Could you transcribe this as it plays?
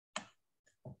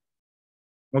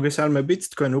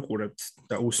მოგესალმებით, თქვენ უყურებთ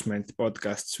და უსმენთ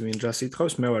პოდკასტს ვინ რას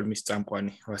ითხოვს. მე ვარ მის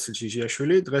წამყვანი ვასილ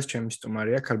ჟიჟიაშვილი. დღეს ჩემი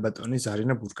სტუმარია ქალბატონი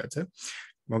ზარინა ბურკაძე.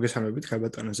 მოგესალმებით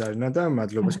ქალბატონი ზარინა და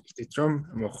მადლობა გიხდით რომ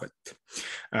მოხვედით.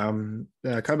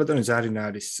 ქალბატონი ზარინა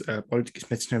არის პოლიტიკის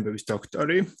მეცნიერებების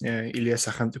დოქტორი, ილიას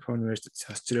სახელმწიფო უნივერსიტეტის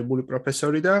ასოცირებული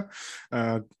პროფესორი და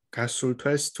გასულ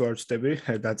თვეს თუ არ ვცდები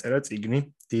დაწერა წიგნი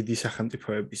დიდი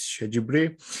სახელმწიფოების შეჯიბრი.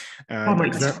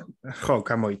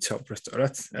 გამოიცა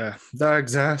უბრალოდ და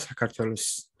გზა საქართველოს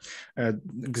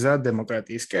გზა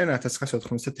დემოკრატიისკენ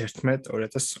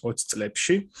 1991-2020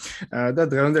 წლებში და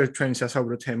დღევანდელი ჩვენი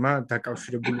სასაუბრო თემა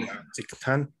დაკავშირებულია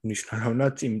წიგნთან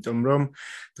მნიშვნელოვნად, იმიტომ რომ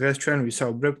დღეს ჩვენ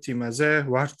ვისაუბრებთ იმაზე,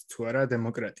 ვართ თუ არა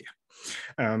დემოკრატია.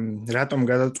 რატომ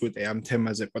გადავწყვიტე ამ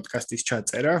თემაზე პოდკასტის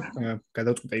ჩაწერა?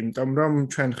 გადავწყვიტე იმიტომ, რომ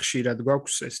ჩვენ ხშირად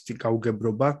გვაქვს ესეთი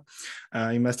გაუგებრობა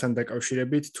იმასთან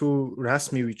დაკავშირებით, თუ რას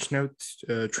მივიჩნევთ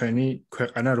ჩვენი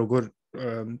ქვეყანა როგორ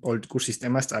პოლიტიკურ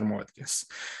სისტემას წარმოადგენს.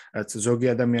 ზოგი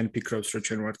ადამიანი ფიქრობს, რომ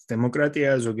ჩვენ ვართ დემოკრატია,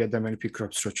 ზოგი ადამიანი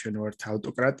ფიქრობს, რომ ჩვენ ვართ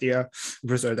ავტოკრატია,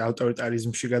 უბრალოდ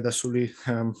ავტორიტარიზმში გადასული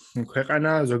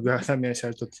ქვეყანა, ზოგი ადამიანი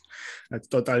საერთოდ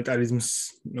ტოტალიტარიზმს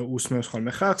უსმენს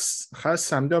ხოლმე ხას.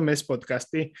 ამიტომ ეს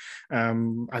პოდკასტი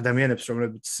ადამიანებს,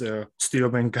 რომლებიც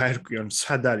ცდილობენ გაერკვიონ,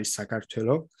 სად არის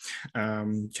საქართველო,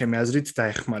 ჩემი აზრით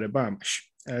დაეხმარება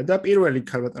ამაში. და პირველი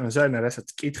ქალბატონო ზარინა,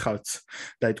 რასაც კითხავთ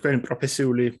და თქვენი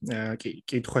პროფესიული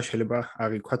კითხვა შეიძლება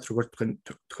აღიქვათ როგორც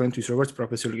თქვენთვის როგორც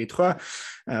პროფესიული კითხვა,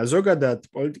 ზოგადად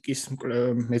პოლიტიკის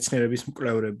მეცნიერების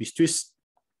მკვლევრებისთვის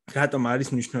რატომ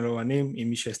არის მნიშვნელოვანი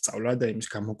იმის შესწავლა და იმის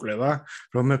გამოკვლევა,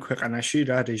 რომელ ქვეყანაში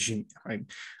რა რეჟიმია. აი,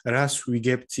 რას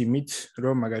ვიგებთ იმით,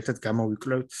 რომ მაგალითად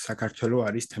გამოვიკლევთ საქართველო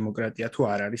არის დემოკრატია თუ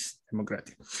არ არის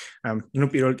დემოკრატია. ნუ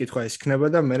პირველი კითხვა ეს იქნება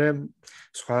და მე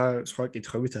სხვა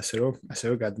კითხვებით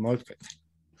ასევე გადმოვთ თქვენ.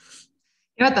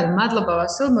 ბატონო, მადლობა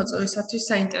ვასილ, მოწვევისათვის.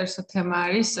 საინტერესო თემა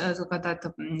არის ზოგადად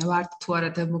ვართ თუ არა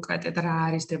დემოკრატია და რა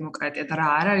არის დემოკრატია და რა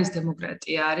არ არის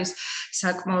დემოკრატია არის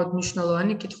საკმაოდ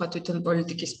მნიშვნელოვანი კითხვა თვითონ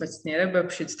პოლიტიკის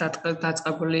მეცნიერებებშიც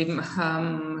დაწყებული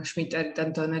შმიტერიდან,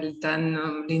 დონელიდან,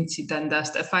 ლინციდან და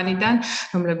სტეფანიდან,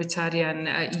 რომლებიც არიან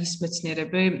ის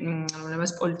მეცნიერები,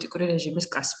 რომლებიც პოლიტიკური რეჟიმის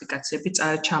კლასიფიკაციები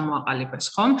ჩამოაყალიბეს,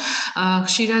 ხომ?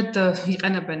 ხშირად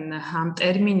იყენებენ ამ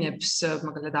ტერმინებს,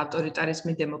 მაგალითად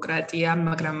ავტორიტარიზმი, დემოკრატია,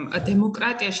 მაგრამ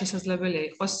დემოკრატია შესაძლებელია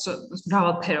იყოს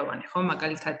მრავალფეროვანი, ხო?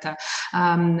 მაგალითად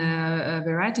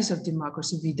Varieties of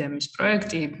Democracy ვიდემის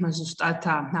პროექტი ზუსტად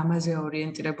ამაზე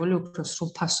ორიენტირებული, უფრო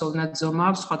სრულფასოვნად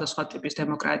ზომავს სხვადასხვა ტიპის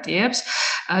დემოკრატიებს.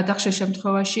 და ხშირ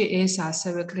შემთხვევაში ეს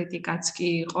ასევე კრიტიკაც კი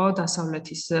იყო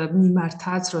დასავლეთის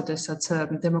მიმართაც, როდესაც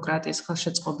დემოკრატიის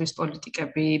ხელშეწყობის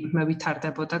პოლიტიკები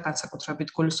ვითარდებოდა, განსაკუთრებით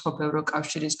გულისხმობ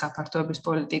ევროკავშირის გაფართოების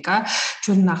პოლიტიკა.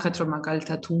 ჩვენ ნახეთ, რომ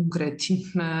მაგალითად უნგრეთი,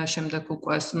 შემდეგ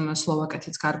უკვე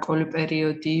სლოვაკეთის გარკვეული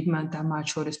პერიოდი და მათ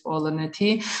შორის პოლონეთი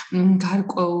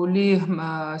გარკვეული,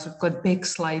 ასე ვთქვათ,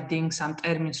 backsliding ამ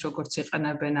ტერმინს როგორც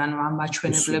იყენებენ, ანუ ამ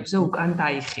მაჩვენებლებზე უკან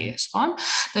დაიხიეს, ხო?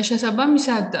 და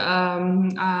შესაბამისად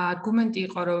არგუმენტი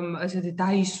იყო, რომ ესეთი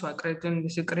დაისვა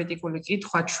კრიტიკული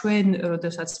კითხვა, ჩვენ,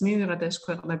 როდესაც მივიღეთ ეს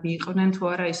ქვეყნები იყვნენ თუ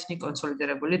არა ისინი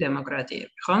კონსოლიდირებული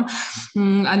დემოკრატიები, ხო?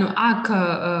 ანუ აქ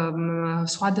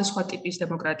სხვადასხვა ტიპის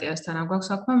დემოკრატიასთან გვაქვს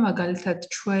საქმე, მაგალითად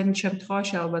ჩვენ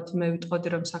შემთხვევაში ალბათ მე ვიტყოდი,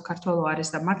 რომ საქართველო არის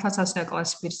და მართლაც ასე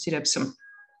აკლასიფიცირებს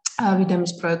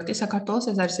ვიდემის პროექტი საქართველოს,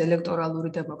 ეს არის ელექტორალური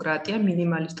დემოკრატია,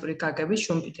 მინიმალისტური გაგების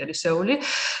შუმპიტერისეული,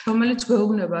 რომელიც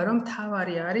გვეუბნება, რომ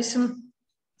თავარი არის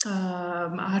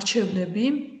არჩევნები,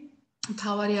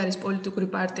 თავარი არის პოლიტიკური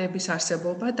პარტიების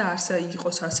არსებობა და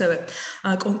იყოს ასევე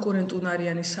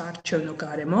კონკურენტუნარიანი საარჩევნო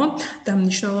გარემო და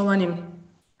მნიშვნელოვანი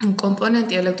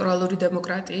კომპონენტი ელექტორალური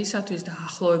დემოკრატიისათვის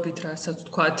დაახლოებით, რასაც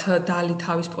ვთქვათ, დალი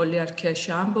თავის პოლიარქიაში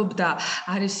ამბობდა,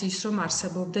 არის ის, რომ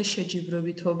არსებობდა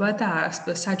შეჯიბრებითობა და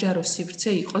საჯარო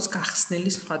სივრცე იყოს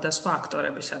გახსნილი სხვადასხვა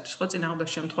აქტორებისათვის. ხო, წინააღმდეგ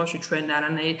შემთხვევაში ჩვენ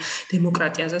არანაირ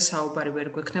დემოკრატიაზე საუბარი ვერ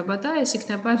გვექნება და ეს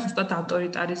იქნება ზუსტად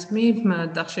ავტორიტარიზმი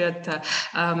და ხშირად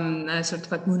ასე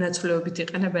ვთქვათ, მონაცვლეობით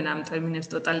იყენებენ ამ ტერმინებს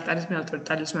ტოტალიტარიზმი,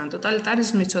 ავტორიტარიზმი,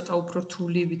 ტოტალიტარიზმი ცოტა უფრო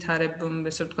რთული ვითარებული,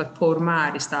 ასე ვთქვათ, ფორმა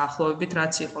არის დაახლოებით,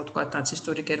 რაც იყო თქვა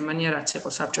ნაცისტური გერმანია, რაც იყო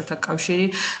საბჭოთა კავშირი,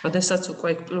 როდესაც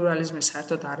უკვე პლურალიზმი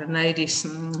საერთოდ არანაირი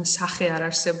სახე არ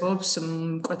არსებობს,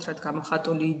 მკვეთრად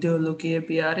გამოხატული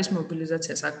იდეოლოგიები არის,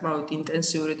 მობილიზაცია საკმაოდ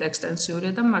ინტენსიური და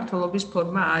ექსტენსიური და მმართველობის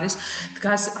ფორმა არის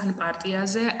დგას ან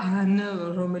პარტიაზე, ან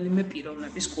რომელიმე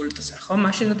პიროვნების კულტზე, ხო?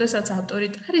 მაშინ როდესაც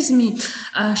ავტორიტარიზმი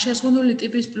შეზღუდული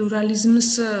ტიპის პლურალიზმს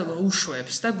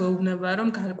უშვებს და გვეუბნება, რომ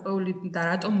გარკვეული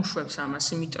და რატომ უშვებს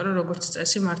ამას, იმიტომ რომ როგორც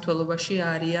წესი მმართველობაში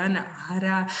არიან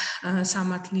არა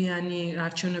სამართლიანი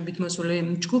არჩევნებით მოსული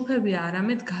ჯგუფები,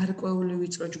 არამედ გარკვეული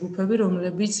ვიწრო ჯგუფები,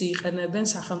 რომლებიც იყენებენ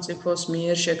სახელმწიფოს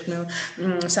მიერ შექმნილ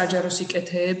საჯარო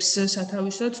სიკეთეებს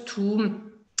სათავისოდ თუ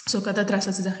ზოგადად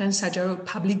რასაც ეძახიან საჯარო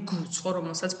public goods, ხო,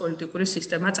 რომელსაც პოლიტიკური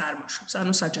სისტემა წარმოშობს,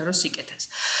 ანუ საჯარო სიკეთეს.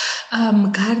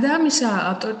 გარდა ამისა,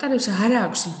 ავტორიტარებს არ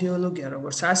აქვს იდეოლოგია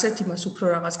როგორც ასეთი, მას უფრო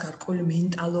რაღაც გარკვეული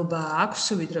მენტალობა აქვს,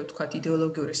 ვიდრე ვთქვათ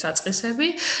იდეოლოგიური საწყისები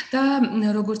და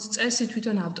როგორც წესი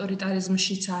თვითონ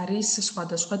ავტორიტარიზმშიც არის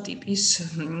სხვადასხვა ტიპის,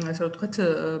 ასე ვთქვათ,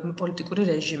 პოლიტიკური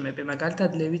რეჟიმები.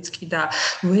 მაგალითად, ლევიცკი და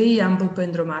ვეი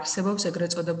ამბობენ, რომ არსებობს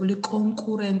ეგრეთ წოდებული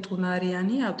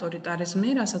კონკურენტუნარიანი ავტორიტარიზმი,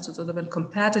 რასაც უწოდებენ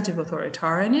competitive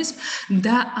authoritarianism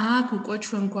და აქ უკვე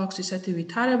ჩვენ გვაქვს ისეთი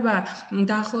ვითარება,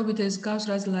 დაახლოებით ეს გავს,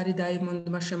 რაც ლარი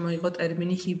დაიმონდმა შემოიღო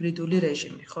ტერმინი ჰიბრიდული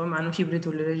რეჟიმი, ხო? ანუ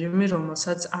ჰიბრიდული რეჟიმი,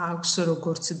 რომელსაც აქვს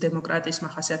როგორც დემოკრატიის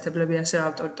მახასიათებლები, ასევე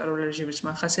ავტორიტარული რეჟიმის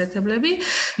მახასიათებლები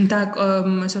და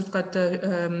ასე ვთქვათ,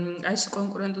 ეს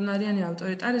კონკურენტუნარიანი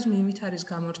ავტორიტარიზმი იმით არის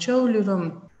გამორჩეული, რომ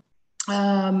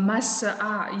მას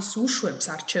ის უშვებს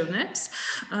არჩევნებს,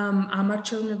 ამ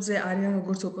არჩევნებზე არიან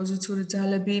როგორც ოპოზიციური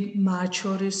ძალები, მათ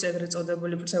შორის ეგრეთ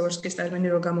წოდებული პრუსევსკის ტერმინი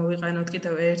რო გამოვიყენოთ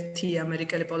კიდევ ერთი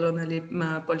ამერიკელი პოლონელი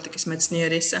პოლიტიკის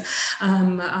მეცნიერის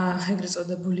ეგრეთ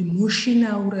წოდებული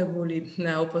მოშინაურებული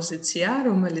ოპოზიცია,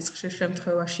 რომელიც ხშირ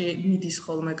შემთხვევაში მიდის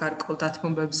ხოლმე გარკვეულ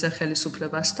დათმობებზე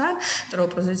ხელისუფლებასთან, და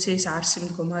ოპოზიციის არსი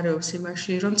მდგომარეობს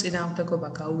იმაში, რომ წინააღმდეგობა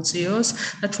გაუწიოს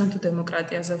და ჩვენ თუ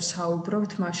დემოკრატიაზე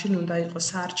ვსაუბრობთ, მაშინ უნდა იყოს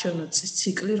საარჩევნო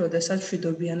ციკლი, როდესაც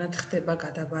მშვიდობიანად ხდება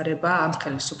გადაბარება ამ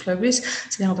ხელისუფლების.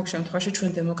 წინააღმდეგ შემთხვევაში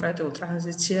ჩვენ დემოკრატიულ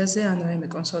ტრანზიციაზე ან რაიმე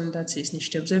კონსოლიდაციის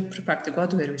ნიშნებზე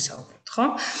პრაქტიკულად ვერ ვისაუბრებთ, ხო?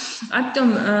 ამიტომ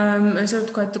ესე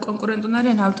ვთქვათ,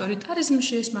 კონკურენტუნარიან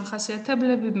ავტორიტარიზმში ეს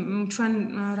მახასიათებლები ჩვენ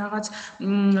რაღაც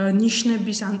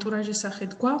ნიშნების ანტურაჟის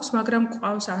სახით გვაქვს, მაგრამ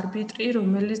გვყავს არბიტრი,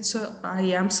 რომელიც აი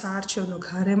ამ საარჩევნო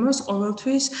გარემოს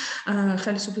ყოველთვის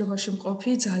ხელისუფლებაში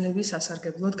მყოფი ძალების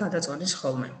სასარგებლოდ გადაწყვეტს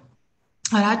ხოლმე.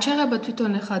 რაც შეეხება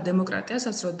თვითონ ახლა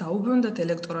დემოკრატიასაც, რომ დაუბრუნდეთ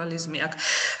ელექტორალიზმი, აქ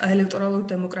ელექტორალური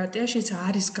დემოკრატიაშიც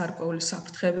არის გარკვეული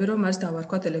საფრთხები, რომ მას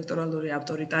დავარქვათ ელექტორალური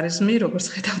ავტორიტარიზმი, როგორც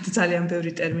ხედავთ, ძალიან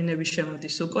ბევრი ტერმინები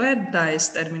შემოდის უკვე და ეს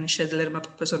ტერმინი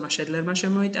პროფესორმა შედლერმა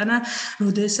შემოიტანა,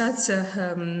 როდესაც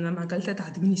მაგალითად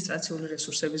ადმინისტრაციული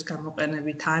რესურსების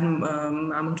გამოყენებით ან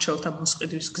ამორჩეულთა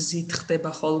მოსყიდვის გზით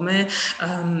ხდება ხოლმე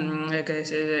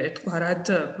ერთგვარად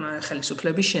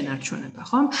ხელისუფლების შენარჩუნება,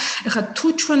 ხო? ეხლა თუ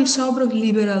ჩვენ ვსაუბრობთ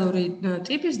ლიბერალური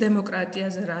ტიპის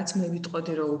დემოკრატიაზე, რაც მე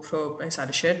ვიტყოდი, რომ უფრო ეს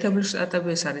არის შეერთებული შტატები,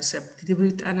 ეს არის დიდი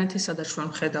ბრიტანეთი, სადაც ჩვენ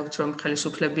ხედავთ, რომ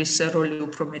ხელისუფლების როლი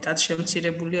უფრო მეტად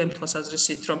შემცირებულია, იმ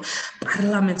თვალსაზრისით, რომ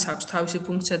პარლამენტს აქვს თავისი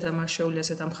ფუნქცია და მას შეუძლია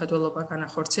ესეთ ამხედველობა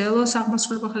განახორციელოს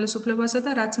აღმასრულებელ ხელისუფლებაზე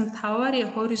და რაც მთავარია,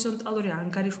 ჰორიზონტალური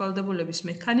ანგარიშვალდებულების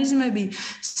მექანიზმები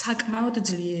საკმაოდ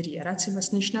ძლიერია, რაც იმას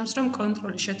ნიშნავს, რომ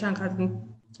კონტროლის შეთანხმება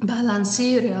ბალანსი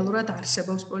რეალურად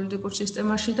არსებობს პოლიტიკურ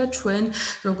სისტემაში და ჩვენ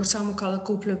როგორც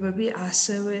სამოქალაქო უფლებები,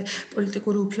 ასევე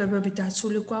პოლიტიკური უფლებები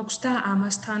დაცული გვაქვს და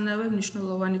ამასთანავე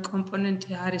მნიშვნელოვანი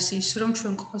კომპონენტი არის ის, რომ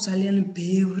ჩვენ გვყავს ძალიან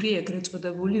ბევრი ეგრეთ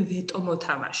წოდებული ვეტო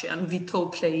მოთამაშე, ანუ veto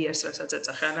players, რასაც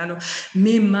ეძახიან, ანუ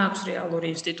მე მაქვს რეალური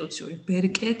ინსტიტუციური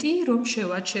ბერკეტი, რომ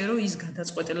შევაჩერო ის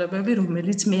გადაწყვეტილებები,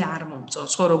 რომელიც მე არ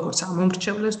მომწონს, ხო, როგორც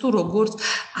ამომრჩევლებს თუ როგორც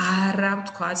არა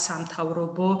ვთქვათ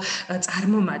სამთავრობო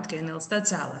წარმომადგენელს და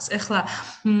ძალას. ეხლა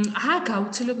აქ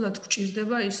აუცილებლად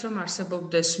გვჭირდება ის, რომ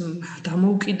არსებობდეს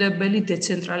დამოუკიდებელი,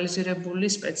 დეცენტრალიზირებული,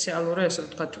 სპეციალური, ასე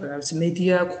ვთქვათ,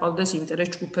 მედია გვყავდეს, ინტერეს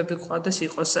ჯგუფები გვყავდეს,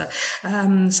 იყოს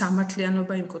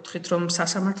სამართლიანობა იმ კუთხით, რომ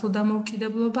სასამართლო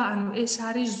დამოუკიდებლობა, ანუ ეს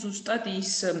არის ზუსტად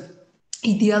ის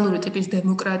იდეალური ტიპის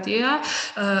დემოკრატია,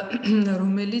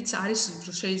 რომელიც არის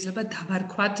შეიძლება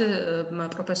დავარქვათ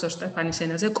პროფესორ სტეფანის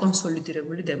ენაზე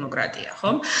კონსოლიდირებული დემოკრატია,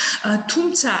 ხო?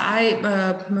 თუმცა აი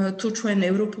თუ ჩვენ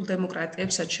ევროპულ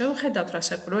დემოკრატიებსაც შევხედავთ,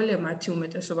 რასაკვირველია, მათი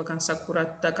უმეტესობა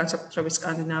განსაკუთრებით და განსაკუთრებით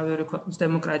სკანდინავიური ქვეყნის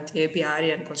დემოკრატიები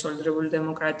არიან კონსოლიდირებული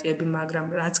დემოკრატიები, მაგრამ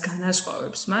რაც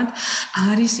განასხვავებს მათ,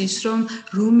 არის ის, რომ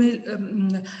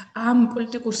ამ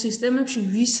პოლიტიკურ სისტემებში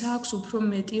ვის აქვს უფრო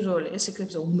მეტი როლი, ეს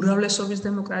იქნება უმრავლესობა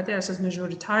დემოკრატია, რასაც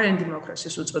majority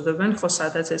democracy-ს უწოდებენ, ხო,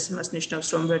 სადაც ეს იმას ნიშნავს,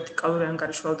 რომ ვერტიკალური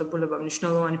ანგარიშვალდებულება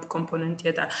მნიშვნელოვანი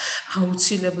კომპონენტია და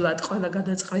აუცილებლად ყველა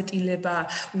გადაწყვეტილება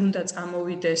უნდა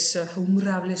წამოვიდეს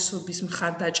უმრავლესობის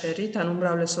მხარდაჭერით, ან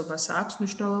უმრავლესობას აქვს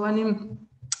მნიშვნელოვანი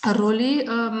როლი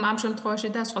ამ შემთხვევაში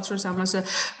და სხვა შორის ამას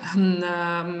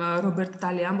რობერტ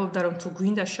დალი ამბობდა რომ თუ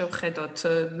გვინდა შევხედოთ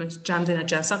ჯამდენად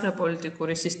ჯანსაღია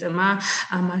პოლიტიკური სისტემა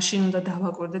მაშინ უნდა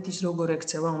დავაკვირდეთ ის როგორ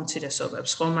ექცევა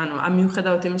უმცირესობებს ხო ანუ ამ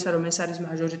მიუხედავად იმისა რომ ეს არის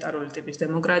მაჟორიტარული ტიპის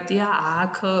დემოკრატია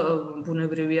აქ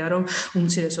ბუნებრივია რომ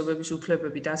უმცირესობების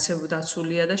უფლებები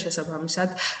დაცულია და შესაბამისად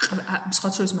სხვა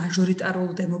შორის მაჟორიტარულ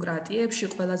დემოკრატიებში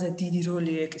ყველაზე დიდი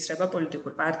როლი ეკისრება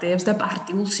პოლიტიკურ პარტიებს და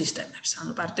პარტიულ სისტემებს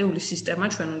ანუ პარტიული სისტემა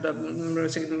ჩვენ უნდა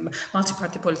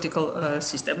multi-party political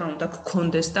system უნდა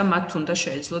გქონდეს და მათ უნდა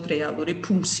შეეძლოთ რეალური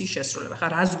ფუნქციის შესრულება. ხა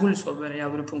რას გულისხმობ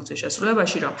რეალური ფუნქციის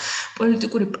შესრულებაში, რომ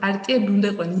პოლიტიკური პარტიები უნდა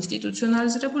იყვნენ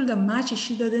ინსტიტუციონალიზირებული და მათი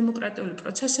შიდა დემოკრატიული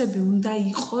პროცესები უნდა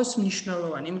იყოს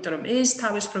მნიშვნელოვანი, იმიტომ რომ ეს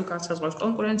თავისუფლად განსაზღვრავს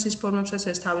კონკურენციის ფორმებსაც,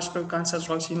 ეს თავისუფლად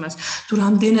განსაზღვრავს იმას, თუ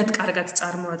რამდენად კარგად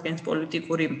წარმოადგენს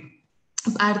პოლიტიკური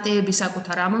პარტიები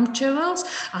საკუთარ ამომრჩეველს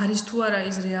არის თუ არა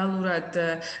ის რეალურად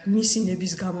მისი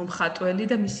ნების გამომხატველი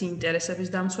და მისი ინტერესების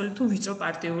დამცველი თუ ვიწრო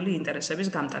პარტიული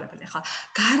ინტერესების გამტარებელი. ხა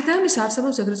გარდა ამის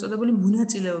არსებობს ეგრეთ წოდებული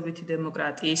მონაწილეობითი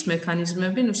დემოკრატიის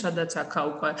მექანიზმები, ну სადაც აქა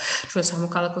უკვე ჩვენ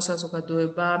სამოქალაქო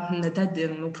საზოგადოება და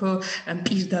უფრო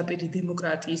პირდაპირ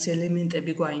დემოკრატიის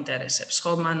ელემენტები გვაინტერესებს.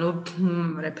 ხო, ანუ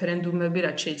რეფერენდუმები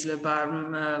რაც შეიძლება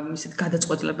ისეთ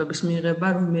გადაწყვეტილებების მიღება,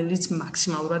 რომელიც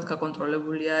მაქსიმალურად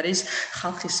გაკონტროლებული არის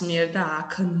ხალხის მიერ და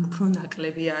აქ უფრო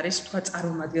ნაკლები არის თქვა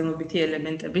წარმომადგენლობითი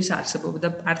ელემენტების არსებობა და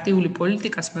პარტიული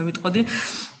პოლიტიკას მე ვიტყოდი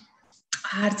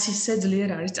არც ისე ძლიერ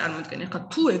არის წარმოქმნილი. ხა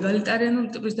თუ ეგალიტარიანული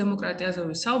ტიპის დემოკრატიაზე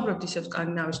ვისაუბრებთ ისევ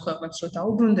სკანდინავიის ქვეყნებს რო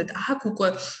დაუბრუნდეთ, აქ უკვე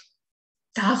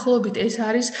დაახლოებით ეს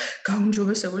არის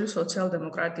გაუმჯობესებული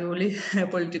სოციალ-დემოკრატიული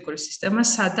პოლიტიკური სისტემა,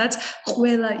 სადაც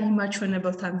ყველა იმ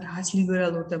მაჩვენებელთან, რაც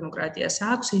ლიბერალურ დემოკრატიას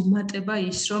აქვს, ემატება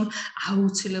ის, რომ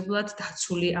აუცილებლად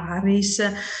დაცული არის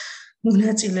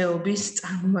მონაწილეობის,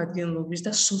 წარმომადგენლობის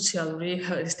და სოციალური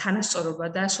თანასწორობა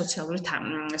და სოციალური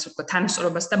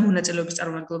თანასწორობას და მონაწილეობის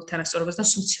წარმომადგენლობის თანასწორობას და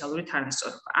სოციალური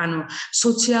თანასწორობა. ანუ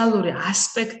სოციალური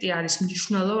ასპექტი არის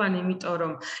მნიშვნელოვანი, იმიტომ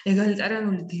რომ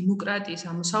ეგალიტარიანული დემოკრატიის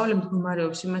ამოსავალი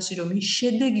მდგომარეობს იმაში, რომ ის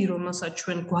შედეგი, რომელსაც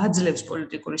ჩვენ გვაძლევს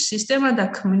პოლიტიკური სისტემა და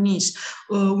ქმნის,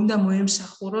 უნდა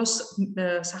მოემსახუროს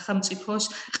სახელმწიფოს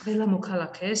ყველა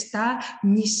მოქალაქეს და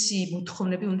მისი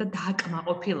მოთხოვნები უნდა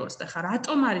დააკმაყოფილოს. და ხა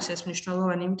რატომ არის ეს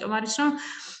მნიშვნელოვანი, იმიტომ არის რომ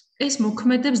ეს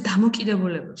მოქმედებს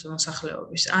დამოკიდებულებებს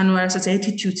მოსახლეობის. ანუ რასაც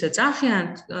attitude-ს ეძახიან,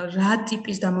 რა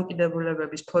ტიპის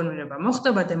დამოკიდებულებების ფორმირება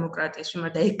მოხდება დემოკრატიის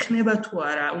მიმართ და ექნება თუ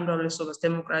არა უმრავლესობას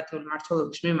დემოკრატიული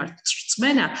მმართველობის მიმართ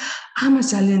რწმენა, ამას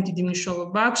ძალიან დიდი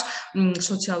მნიშვნელობა აქვს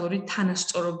სოციალური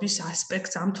თანასწორობის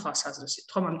ასპექტს ამ თვალსაზრისით.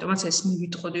 ხომ, ამიტომაც ეს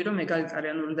მივიტყოდი, რომ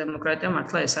ეგალიტარიანული დემოკრატია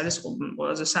მართლა ეს არის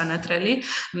ყველაზე სანატრელი,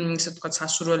 ისე ვთქვათ,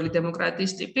 სასურველი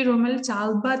დემოკრატიის ტიპი, რომელიც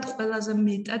ალბათ ყველაზე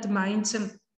მეტად მაინც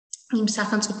იმ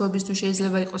სახელმწიფოების თუ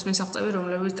შეიძლება იყოს მისაღწევი,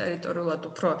 რომლებიც ტერიტორიულად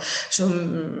უფრო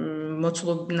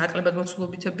ნაკლებად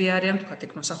მოცულობითები არიან, თქვათ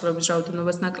იქ მოსახლეობის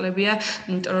რაოდენობაც ნაკლებია,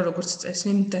 იმიტომ რომ როგორც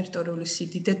წესი ტერიტორიული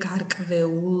სიდიდე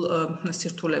გარკვეულ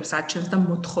სირთულეებს აჩენს და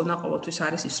მოთხოვნა ყოველთვის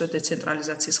არის ის, რომ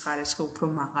დეცენტრალიზაციის ხარისხი უფრო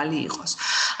მაღალი იყოს.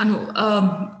 ანუ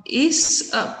ის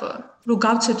რო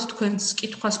გავცეთ თქვენს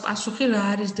კითხვას პასუხი, რა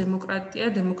არის დემოკრატია?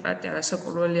 დემოკრატია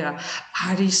რასაკვირველია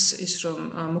არის ის, რომ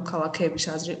მოქალაქეების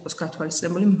აზრი იყოს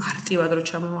გათვალისწინებული, მარტივად რო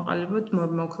ჩამოვაყალიბოთ,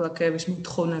 მოქალაქეების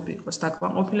მოთხოვნები იყოს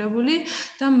დაკმაყოფილებული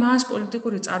და მას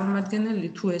პოლიტიკური წარმომადგენელი,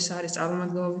 თუ ეს არის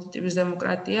წარმომადგენლობითი ტიპის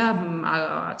დემოკრატია,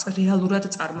 რეალურად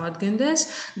წარმოადგენდეს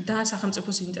და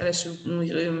სახელმწიფოს ინტერესი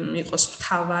იყოს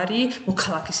მთავარი,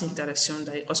 მოქალაქის ინტერესი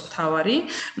უნდა იყოს მთავარი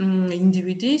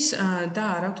ინდივიდის და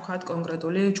არა ვთქვათ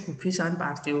კონკრეტული ჯგუფის ან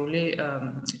პარტიული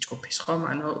ჯგუფის, ხომ?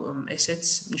 ანუ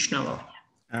ესეც მნიშვნელოვანია.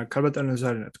 ქალბატონო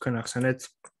ზარინა, თქვენ ახსენეთ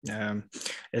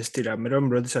ესეთი რამე, რომ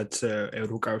როდესაც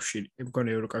ევროკავშირი,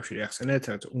 მგონი ევროკავშირი ახსენეთ,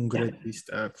 უნგრეთის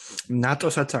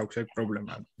ნატოსაც აქვს ეგ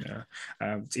პრობლემა.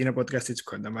 წინა პოდკასტიც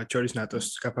გქონდა, მათ შორის ნატოს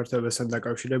გაფართოებასთან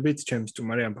დაკავშირებით, ჩემი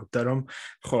სტუმარი ამბობდა, რომ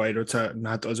ხო, აი როცა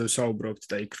ნატოზე ვსაუბრობთ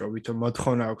და იქ რო ვითომ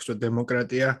მოთხოვნა აქვს, რომ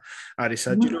დემოკრატია არის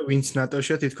საჭირო, ვინც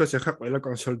ნატოშია, თითქოს ეხა ყველა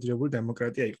კონსოლიდირებული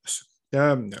დემოკრატია იყოს.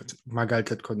 და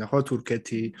მაგალითად ქონდა ხო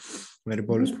თურქეთი, მე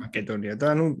ბოლოს მაკედონია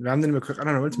და ანუ რამდენიმე ქვეყანა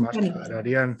რომელიც მართლა არ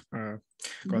არიან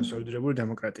კონსოლიდირებული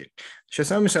დემოკრატია.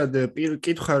 შესაბამისად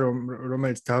კითხვა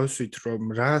რომელიც დავსვით რომ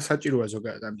რა საჭიროა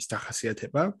ზოგადად ამის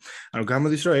დახასიათება, ანუ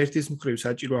გამოდის რომ ერთის მხრივ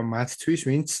საჭიროა მათთვის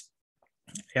ვინც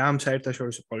ამ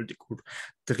საერთაშორისო პოლიტიკურ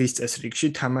დღის წესრიგში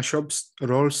თამაშობს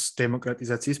როლს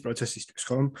დემოკრატიზაციის პროცესისთვის,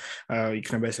 ხომ?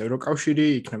 იქნება ეს ევროკავშირი,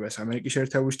 იქნება ეს ამერიკის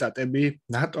შეერთებული შტატები,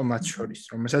 ნატო მათ შორის,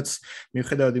 რომელსაც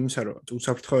მიუხედავად იმისა, რომ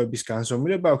უსაფრთხოების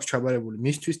განზომილება აქვს ჩაბარებული,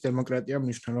 მისთვის დემოკრატია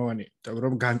მნიშვნელოვანია,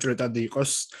 რომ განჭრეტად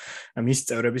იყოს მის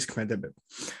წევრების ქმედებები.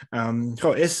 ხო,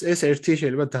 ეს ერთი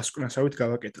შეიძლება დასკვნასავით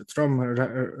გავაკეთოთ, რომ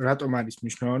რატომ არის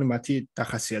მნიშვნელოვანი მათი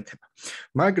დახასიათება.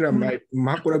 მაგრამ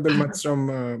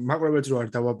მაყურებელს რო არ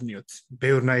დავაბნიოთ,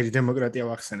 ბევრნაირი დემოკრატია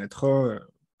ვახსენეთ, ხო?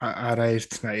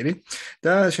 არაერთნაირი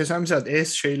და შესაბამისად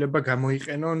ეს შეიძლება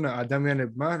გამოიყენონ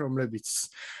ადამიანებმა, რომლებიც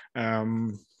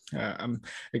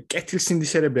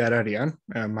კეთილსინდისერები არ არიან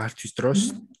მართვის დროს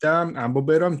და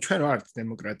ამბობენ, რომ ჩვენ ვართ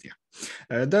დემოკრატია.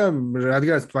 და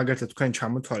რადგანაც მაგალითად თქვენ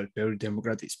ჩამოთვალეთ ბევრი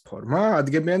დემოკრატიის ფორმა,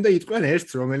 ადგებიან და იტყვიან ერთ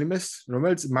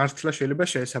რომელიც მართლა შეიძლება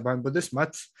შეესაბამებოდეს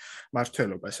მათ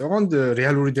მართლობას. ოღონდ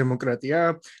რეალური დემოკრატია,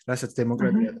 რასაც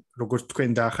დემოკრატია როგორც თქვენ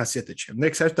დაახასიათეთ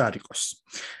შემდეგ, საერთოდ არ იყოს.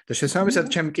 და შესაბამისად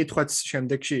ჩემი კითხვაც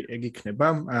შემდეგში ეგ იქნება,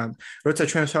 როცა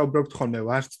ჩვენ საუბრობთ ხოლმე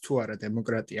ვართ თუ არა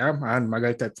დემოკრატია, ან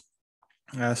მაგალითად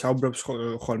საუბრობს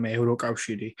ხოლმე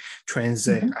ევროკავშირი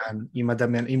ჩვენზე ან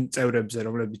იმ წევრებზე,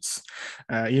 რომლებიც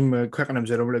იმ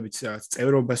ქვეყნებზე, რომლებიც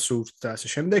წევრობას სურთ და ასე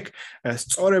შემდეგ,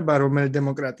 სწორება რომელ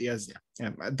დემოკრატიაზეა.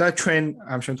 და ჩვენ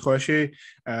ამ შემთხვევაში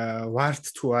ვართ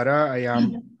თუ არა აი ამ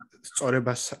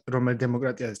სწორებას რომელ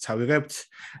დემოკრატიაზეც ავიღებთ,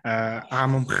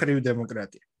 ამ მხრივ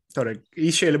დემოკრატია. თორე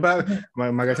ის შეიძლება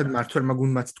მაგალითად მართლმა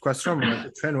გუნდმაც თქვას, რომ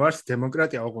ჩვენ ვართ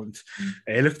დემოკრატია, ოღონდ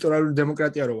ელექტორალური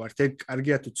დემოკრატია რო ვართ, ეგ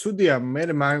კარგია თუ ცუდია,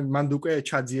 მე მანდ უკვე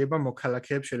ჩაძიება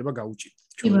მოქალაქეებს შეიძლება გაუჭირდეთ.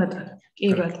 კი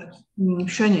ბატონო.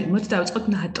 მშვენიერი, მოდი დავიწყოთ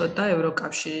ნატო და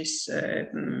ევროკავშირის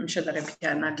შედარებითი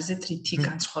ანალიზით, რითი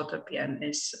განსხვავდებიან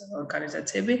ეს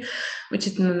ორგანიზაციები.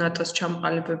 ვიცით, ნატოს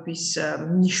ჩამოყალიბების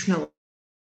მნიშვნელობა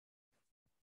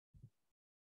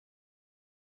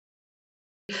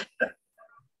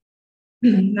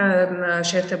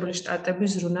შეერთებული შტატები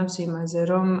ზრუნავს იმაზე,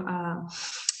 რომ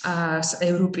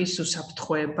ევროპის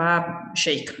უსაფრთხოება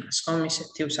შეიქმნას, ხომ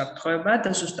ისეთი უსაფრთხოება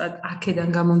და ზუსტად აქედან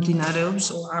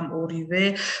გამომდინარეობს ამ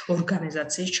ორივე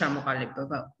ორგანიზაციის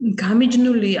ჩამოყალიბება.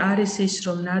 გამიჯნული არის ის,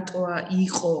 რომ ნატოა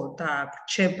იყო და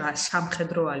რჩება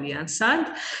სამხედრო ალიანსად,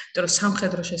 იმიტომ რომ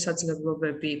სამხედრო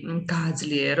შესაძლებლობები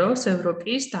გააძლიეროს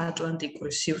ევროპის და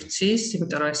ატლანტიკური სივრცის,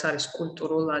 იმიტომ რომ ეს არის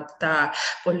კულტურულად და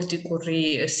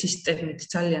პოლიტიკური სისტემით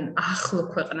ძალიან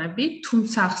ახლო ქვეყნები,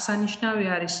 თუმცა აღსანიშნავი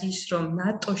არის ის, რომ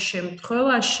ნატო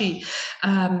შემთხვევაში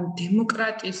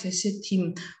დემოკრატიის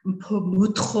ესეთი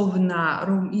მოთხოვნა,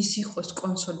 რომ ის იყოს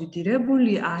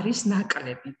კონსოლიდირებული, არის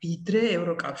ნაკლები, ვიდრე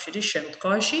ევროკავშირის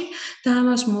შემთხვევაში და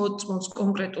ამას მოწმობს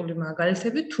კონკრეტული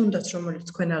მაგალითები, თუნდაც რომელიც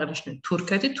თქვენ აღნიშნეთ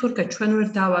თურქეთი. თურქეთი ჩვენ ვერ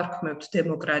დავარქმევთ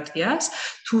დემოკრატიას.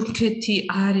 თურქეთი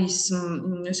არის,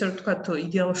 ესე რომ ვთქვათ,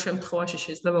 იდეალურ შემთხვევაში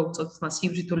შეიძლება უწოდოთ მას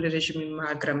ჰიბრიდული რეჟიმი,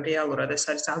 მაგრამ რეალურად ეს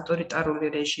არის ავტორიტარული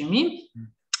რეჟიმი.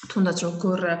 თუნდაც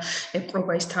როგორ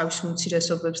ეპყრობა ის თავის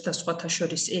უმცირესობებს და სხვათა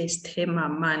შორის ეს თემა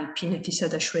მან ფინეთისა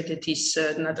და შვედეთის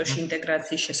ნატოში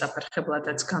ინტეგრაციის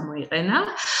შესაფერხებლადაც გამოიყენა.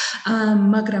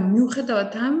 მაგრამ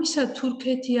მიუხედავად ამისა,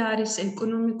 თურქეთი არის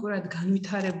ეკონომიკურად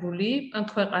განვითარებული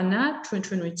ქვეყანა.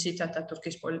 ჩვენ ვიცით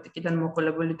ათათურქის პოლიტიკიდან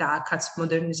მოყოლებული და აქაც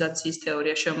მოდერნიზაციის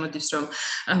თეორია შემოდის, რომ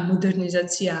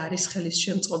მოდერნიზაცია არის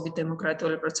ხელისშემწყობი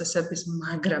დემოკრატიული პროცესების,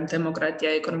 მაგრამ დემოკრატია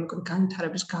ეკონომიკური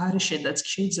განვითარების გარეშედაც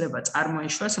შეიძლება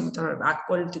წარმოიშვას. იმიტომ რომ აქ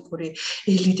პოლიტიკური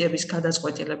ელიტების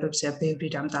გადაწყვეტილებებზეა ბევრი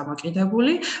რამ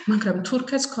დამოკიდებული, მაგრამ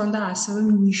თურქეთს ჰქონდა ასევე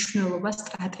მნიშვნელობა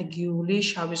სტრატეგიული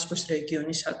შავი ზღვის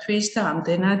რეგიონისათვის და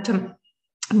ამდენად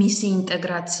მისი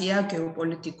ინტეგრაცია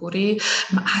გეოპოლიტიკური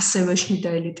ასევე შიდა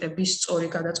ელიტების სწორი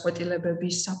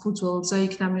გადაწყვეტილებების საფუძველზე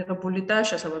იქნა მიღებული და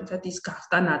შესაბამისად ის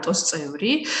გახდა ნატოს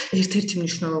წევრი, ერთ-ერთი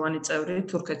მნიშვნელოვანი წევრი.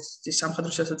 თურქეთის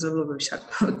სამხედრო შესაძლებლობები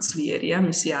საკმაოდ ძლიერია,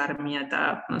 მისი არმია და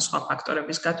სხვა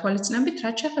ფაქტორების გათვალისწინებით.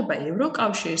 რაც შეეხება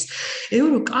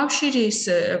ევროკავშირის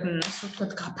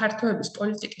ვთქვათ გაფართოების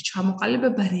პოლიტიკის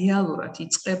ჩამოყალიბება რეალურად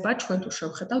იწყება ჩვენ თუ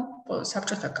შევხედავთ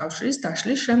საბჭოთა კავშირის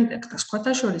დაშლის შემდეგ და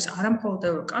სხვათა შორის არა მხოლოდ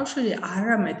კავშირი,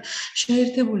 არამედ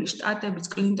შეერთებული შტატების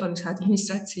კლინტონის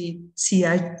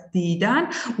ადმინისტრაციიდან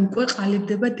უკვე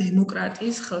ყალიბდება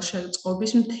დემოკრატიის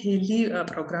ხელშეწყობის მთელი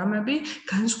პროგრამები.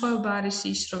 განსხვავება არის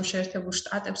ის, რომ შეერთებულ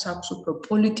შტატებს აქვს უფრო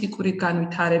პოლიტიკური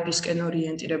განვითარებისკენ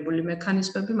ორიენტირებული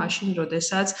მექანიზმები, მაშინ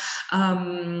როდესაც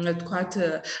თქვათ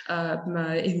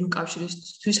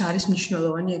ევროკავშირისთვის არის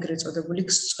მნიშვნელოვანი ეგრეთ წოდებული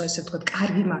ესე ვთქვათ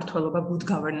კარგი მმართველობა, good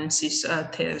governance-ის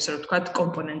ესე ვთქვათ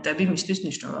კომპონენტები მისთვის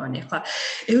მნიშვნელოვანია. ხა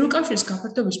ევროკავშირის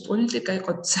გაფართოების პოლიტიკა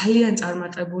იყო ძალიან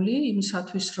წარმატებული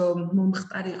იმისათვის, რომ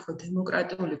მომხდარი იყო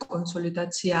დემოკრატიული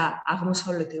კონსოლიდაცია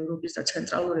აღმოსავლეთ ევროპის და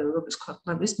ცენტრალური ევროპის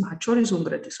ქვეყნების, მათ შორის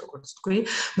უნგრეთის, როგორც თქვი,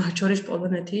 მათ შორის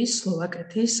პოლონეთის,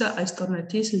 სლოვაკეთის,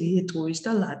 ესტონეთის, ლიეტუვის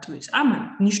და ლატვიის. ამან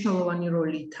მნიშვნელოვანი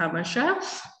როლი ითამაშა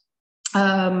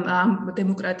ამ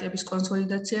დემოკრატიების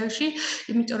კონსოლიდაციაში,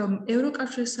 იმიტომ რომ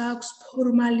ევროკავშირს აქვს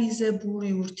ფორმალიზებული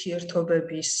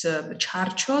ურთიერთობების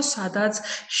ჩარჩო, სადაც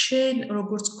შენ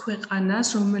როგორც ქვეყანას,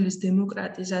 რომელიც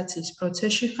დემოკრატიზაციის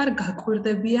პროცესში ხარ,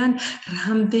 გაკვირდებიან,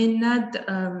 რამდენად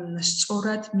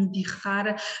სწორად მიდიხარ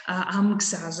ამ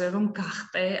გზაზე, რომ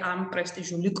გახდე ამ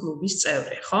პრესტიჟული კლუბის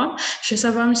წევრი, ხო?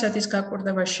 შესაბამისად ის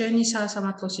გაკვირდება შენი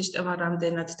სასამართლო სისტემა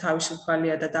რამდენად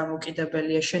თავისუფალია და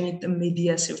დამოუკიდებელია, შენი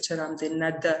მედია სივრცე რამდენად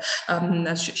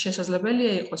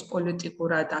შესაძლებელია იყოს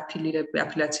პოლიტიკურად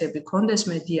აფილიაციები კონდეს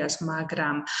მედიას,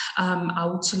 მაგრამ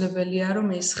აუცილებელია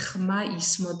რომ ეს ხმა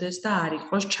ისმოდეს და არ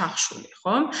იყოს ჩახშული,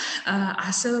 ხო?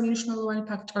 ასევე მნიშვნელოვანი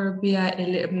ფაქტორებია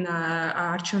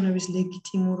არჩევნების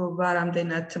ლეგიტიმურობა,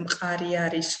 რამდენად მყარი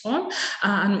არის, ხო?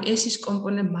 ანუ ეს ის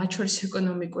კომპონენტი, მათ შორის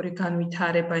ეკონომიკური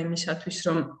განვითარება იმისათვის,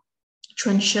 რომ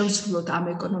ჩვენ შევძლოთ ამ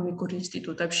ეკონომიკურ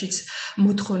ინსტიტუტებშიც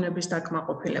მოთხოვნების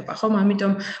დაკმაყოფილება, ხო?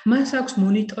 ამიტომ მას აქვს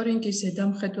მონიტორინგის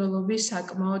ზედამხედველობის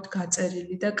საკმაოდ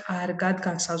გაწერილი და კარგად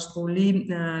განსაზღვრული,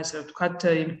 ასე ვთქვათ,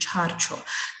 ჩარჩო.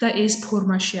 და ეს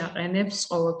ფორმაში აყენებს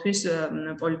ყოველთვის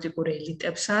პოლიტიკურ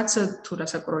ელიტებსაც, თუ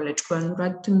რასაკვირველია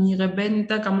ეჭვიანურად მიიღებენ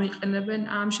და გამოიყენებენ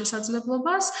ამ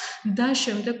შესაძლებლობას და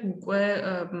შემდეგ უკვე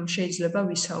შეიძლება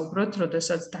ვისაუბროთ,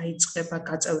 როდესაც დაიწყება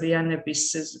გაწევრიანების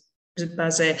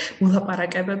ბაზე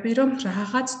მოლაპარაკებები, რომ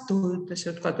რაღაც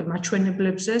ესე ვთქვათ,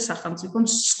 მაჩვენებლებზე სახელმწიფომ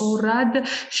სწორად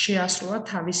შეასრულა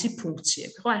თავისი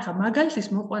ფუნქციები. ხო, ახლა მაგალითის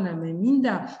მოყვანა მე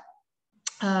მინდა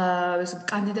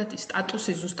კანდიდატის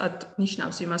სტატუსი ზუსტად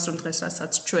ნიშნავს იმას, რომ დღეს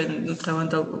რასაც ჩვენ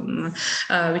დღევანდელ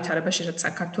ვითარებაში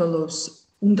საქართველოს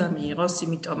უნდა მიიღოს,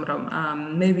 იმიტომ რომ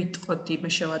მე ვიტყოდი, მე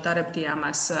შევადარებდი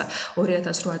ამას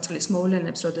 2008 წლის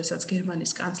მოვლენებს, როდესაც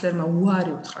გერმანიის კანცლერმა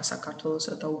უარი უთხრა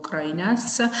საქართველოსა და უკრაინას,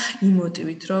 იმ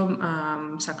მოტივით, რომ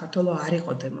საქართველო არ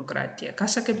იყო დემოკრატია.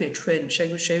 გასაგებია ჩვენ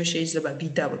შეიძლება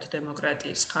ვიდავოთ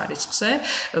დემოკრატიის ხარისხზე,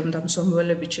 და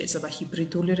მსომველებით შეიძლება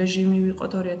ჰიბრიდული რეჟიმი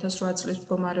ვიყოთ 2008 წლის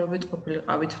მდგომარეობით,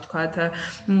 ყოფილიყავით თქვათ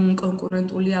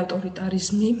კონკურენტული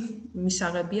ავტორიტარიზმი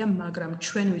მისაღებია, მაგრამ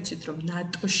ჩვენ ვიცით, რომ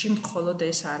ნატოში მხოლოდ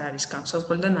ეს არ არის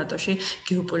განსაზღვრული და ნატოში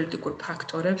გეოპოლიტიკურ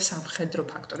ფაქტორებს, სამხედრო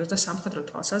ფაქტორებს და სამხედრო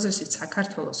თვალსაზრისით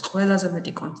საქართველოს ყველაზე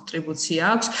მეტი კონტრიბუცია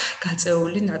აქვს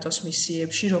გაწეული ნატოს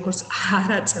მისიებში, როგორც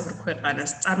არაწევრ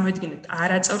ქვეყანას. წარმოიდგინეთ,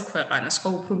 არაწევრ ქვეყანას, ხო,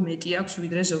 უფრო მეტი აქვს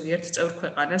ვიდრე ზოგიერთ წევრ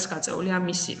ქვეყანას გაწეული ამ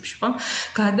მისიებში, ხო?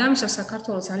 გარდა ამისა,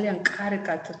 საქართველოს ძალიან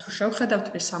კარგად თუ შევხედავთ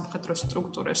ეს სამხედრო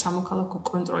სტრუქტურა, სამოქალაქო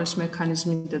კონტროლის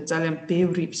მექანიზმი და ძალიან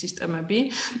ბევრი სისტემები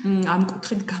ამ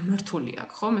კუთხით გამართული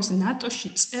აქვს, ხო? ეს ნატოში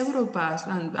წევრობა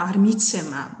არ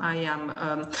მიცემა აი ამ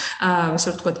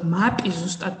ასე ვთქვათ მაპი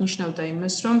ზუსტად ნიშნავდა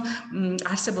იმას, რომ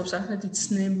არსებობს ახლა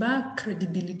ცნება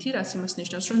credibility, რაც იმას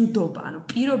ნიშნავს, რომ ნდობა, ანუ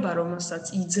პირობა, რომელსაც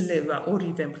იძლევა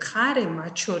ორივე მხარე,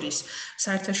 მათ შორის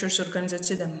საერთაშორისო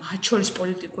ორგანიზაცია და მათ შორის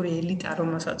პოლიტიკური ელიტა,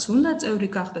 რომელსაც უნდა წევრი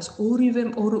გახდეს, ორივე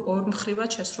ორ მხრივად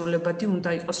შესრულებადი უნდა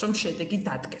იყოს, რომ შედეგი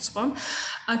დადგეს, ხო?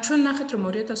 ჩვენ ნახეთ, რომ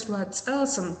 2008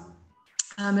 წელს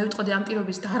მე ვიტყოდი ამ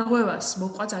პირობის დარღვევას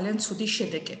მოყვა ძალიან ცუდი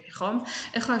შედეგები, ხო?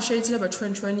 ეხლა შეიძლება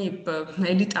ჩვენი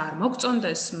ელიტა არ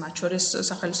მოგწონდეს, მათ შორის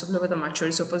სახელმწიფოება და მათ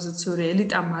შორის ოპოზიციური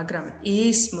ელიტა, მაგრამ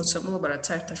ეს მოცემულობა, რაც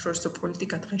საერთაშორისო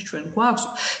პოლიტიკა დღეს ჩვენ გვაქვს,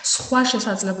 სხვა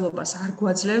შესაძლებლობას არ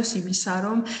გვაძლევს იმისა,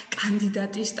 რომ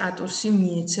კანდიდატის სტატუსი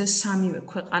მიეცეს სამივე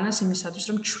ქვეყანას იმისათვის,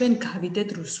 რომ ჩვენ გავიდეთ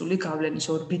რუსული გავლენის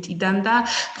ორბიტიდან და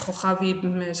ხოხავი,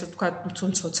 ესე ვთქვათ,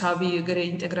 ცოცავი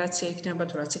რეინტეგრაცია იქნება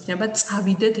თუ რაც იქნება,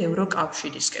 წავიდეთ ევროკავშირში.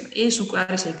 ეს უკვე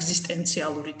არის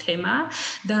ეგზისტენციალური თემა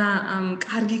და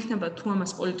კარგი იქნება თუ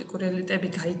ამას პოლიტიკური ელიტები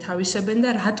გაითავისებენ და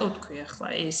რატო თქვი ახლა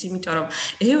ეს, იმიტომ რომ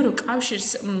ევროკავშირს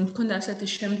მქონდა ასეთი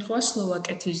შემთხვევა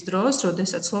სლოვაკეთის დროს,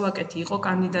 როდესაც სლოვაკეთი იყო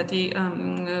კანდიდატი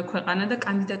ქვეყანა და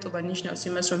კანდიდატობა ნიშნავს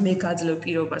იმას, რომ მე გაძლევ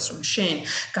პირობას, რომ შენ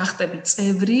გახდები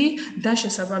წევრი და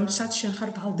შესაბამისად შენ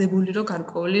ხარ ვალდებული, რომ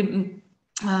გარკვეული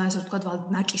ასე ვთქვათ,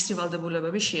 ნაკისრი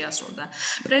ვალდებულებები შეასრულდა.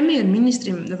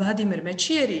 პრემიერ-მინისტრი ვლადიმერ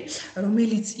მეჩიერი,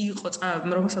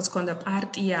 რომელსაც ჰქონდა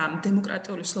პარტია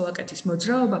დემოკრატიული სლოვაკეთის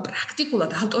მოძრაობა,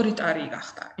 პრაქტიკულად ავტორიტარი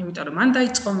გახდა. იმიტომ რომ მან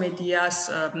დაიწყო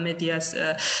მედიას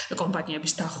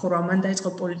კომპანიების დახურვა, მან დაიწყო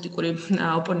პოლიტიკური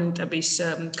ოპონენტების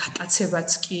გატაცებაც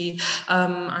კი,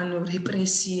 ანუ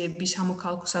რეპრესიები,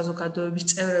 სამოქალაქო საზოგადოების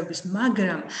წევრების,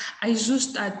 მაგრამ აი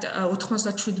ზუსტად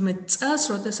 97 წელს,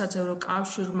 როდესაც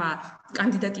ევროკავშირმა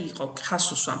კანდიდატი იყო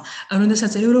ხასუსვამ.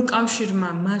 როდესაც ევროკავშირმა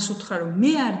მას უთხრა, რომ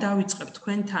მე არ დავიწყებ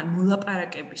თქვენთან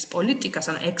მოლაპარაკების პოლიტიკას,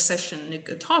 ან accession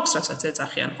talks, რასაც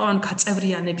ეძახიან, ხო, ან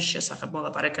გაწევრიანების შესახებ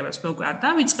მოლაპარაკებას მე უკვე არ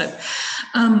დავიწყებ.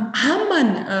 ამან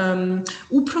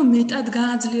უფრო მეტად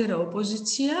გააძლიერა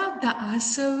ოპოზიცია და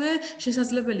ასევე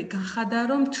შესაძლებელი გახადა,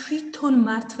 რომ თვითონ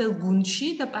მართველ გუნდში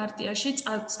და პარტიაში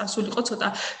წასულიყო ცოტა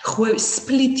ხვევის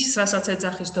სპლიტის, რასაც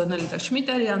ეძახის დონელი და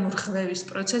შმიტერი, ანუ ხვევის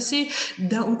პროცესი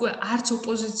და უკვე არც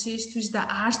ოპოზიციისთვის და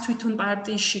არც თვითონ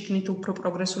პარტიის შიგნით უფრო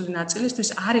პროგრესული ნაწილისთვის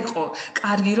არ იყო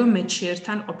კარგი, რომ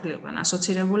მეჩიერთან ყოფილიყვნენ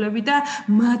ასოცირებულები და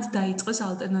მათ დაიწყეს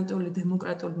ალტერნატიული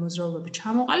დემოკრატიული მოძრაობების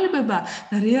ჩამოყალიბება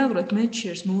და რეალურად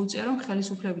მეჩიერს მოუწია, რომ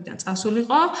ხელისუფლებიდან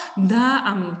წასულიყო და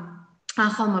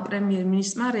ახალმა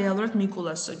პრემიერ-მინისტრმა რეალურად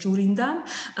მიკულას ჯურინდამ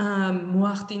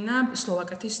მოახდინა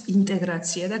სლოვაკეთის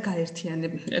ინტეგრაცია და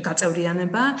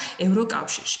გაწევრიანება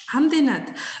ევროკავშირში. ამდენად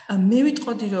მე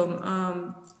ვიტყოდი, რომ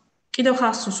კიდევ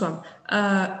ხალხსუსვამ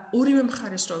ორივე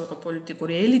მხარეს რო იყო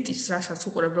პოლიტიკური ელიტის, რასაც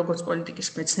უყურებ როგორც პოლიტიკის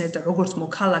მეცნიერი და როგორც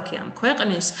მოქალაქე ამ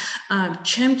ქვეყნის,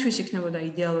 ჩემთვის იქნებოდა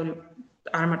იდეალური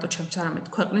არ მარტო ჩემს არამედ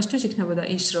ქვეყნისთვის იქნებოდა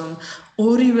ის, რომ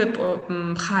ორივე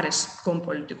მხარეს დგომ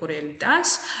პოლიტიკური ელიტას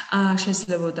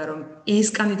შეიძლებოდა, რომ ეს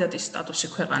კანდიდატის სტატუსი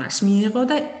ქვეყანას მიიღო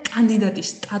და კანდიდატის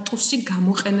სტატუსი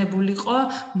გამოყენებულიყო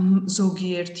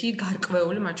ზოგიერთი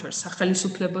გარკვეული, მათ შორის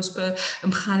სახელისუფლების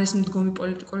მხარეს მდგომი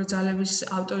პოლიტიკური ძალების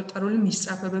ავტორიტარული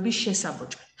მისწრაფებების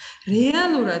შესაბოჭად.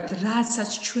 რეალურად,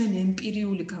 რასაც ჩვენ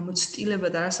ემპირიული გამოცდილება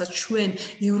და რასაც ჩვენ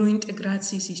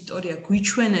ევროინტეგრაციის ისტორია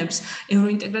გვიჩვენებს,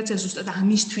 ევროინტეგრაცია ზუსტად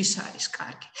ამისთვის არის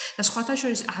კარგი. და სხვათა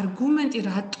შორის არგუმენტი,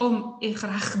 რატომ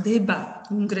ეხლა ხდება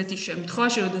უნგრეთის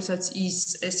შემთხვევაში, როდესაც ის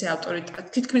ესე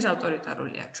თითქმის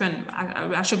ავტორიტარულია. ჩვენ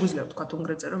არ შეგვიძლია ვთქვათ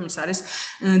უნგრეთზე, რომ ის არის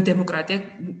დემოკრატია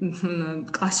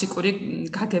კლასიკური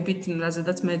გაგებით,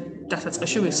 რაზედაც მე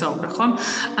დასაწყისში ვისაუბრე, ხომ?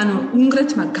 ანუ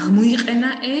უნგრეთმა გამოიყენა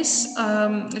ეს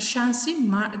შანსი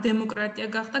დემოკრატია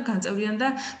გახდა განწევრიანდა,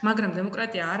 მაგრამ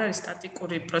დემოკრატია არ არის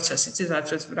სტატიკური პროცესი, რაც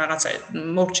რაღაცა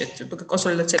მოვჭეთ,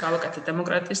 კონსოლიდაცია გავაკეთეთ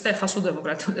დემოკრატიის და ეხლა სულ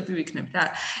დემოკრატიულები ვიქნებით.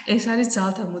 ეს არის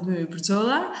ძალთა მუდმივი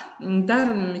ბრძოლა და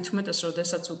მით უმეტეს,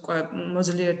 როდესაც უკვე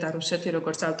მოძლიერდა რუსეთი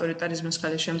როგორც ავტორიტარიზმის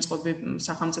ხელშემწყობი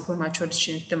სახელმწიფო, მათ შორის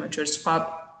ჩინეთი და მათ შორის სხვა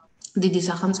დიდი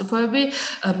სახელმწიფოები,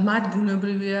 მათ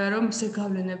ბუნებრივია, რომ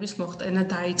ზეგავლენების მოხდენა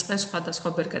დაიწყეს სხვადასხვა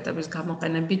ბერკეტების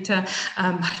გამოყენებით,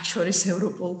 მათ შორის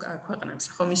ევროპულ ქვეყნებს.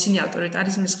 ხომ ისინი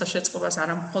ავტორიტარიზმის ხელშეწყობას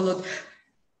არა მხოლოდ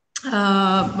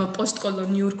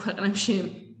პოსტკოლონიურ ქვეყნებში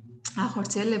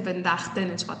ახორციელებენ და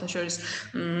ახდენენ, სხვათა შორის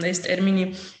ეს ტერმინი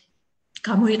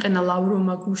გამოიყენა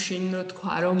ლავრომა გუშინ,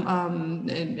 თქვა, რომ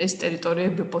ეს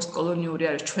ტერიტორიები პოსტკოლონიური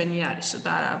არის, ჩვენი არის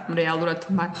და რეალურად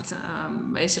მათ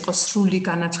ეს იყო სრული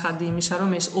განაცხადი იმისა,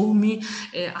 რომ ეს ომი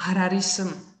არ არის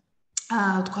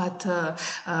ვთქვათ,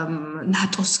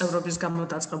 ნატოს წევრობის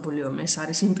გამო დაწყებული ომი, ეს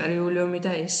არის იმპერიული ომი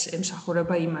და ეს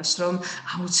ემსახურება იმას, რომ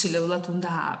აუცილებლად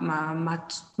უნდა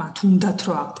მათ უნდათ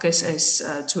რომ აღდგეს ეს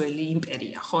ძველი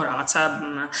იმპერია, ხო, რაღაცა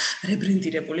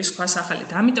რებრენდირებული სხვა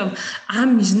სახელით. ამიტომ ამ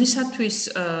მიზნისათვის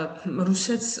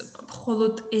რუსეთს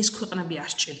მხოლოდ ეს ქვეყნები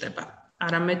არ სჭირდება.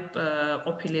 არამედ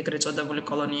ყოფილი ეგრეთ წოდებული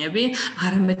კოლონიები,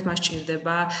 არამედ მას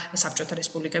სჭირდება საბჭოთა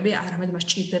რესპუბლიკები, არამედ მას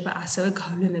სჭირდება ასევე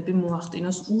გავლენები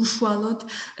მოახდინოს უშუალოდ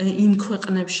იმ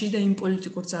ქვეყნებში და იმ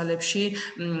პოლიტიკურ ძალებში,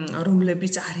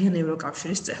 რომლებიც არიან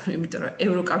ევროკავშირის წევრი, იმიტომ რომ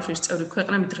ევროკავშირის წევრი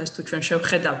ქვეყნები დღეს თუ ჩვენ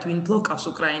შევხედავთ, ვინ ბლოკავს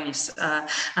უკრაინის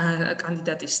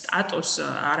კანდიდატის სტატუსს,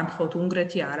 არა მხოლოდ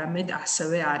უნგრეთი, არამედ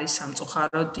ასევე არის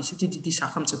სამწუხაროდ ისეთი დიდი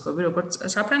სახელმწიფოები, როგორც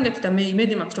საფრანგეთი და მე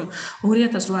იმედი მაქვს, რომ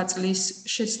 2008 წლის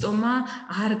შეცდომა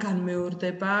არ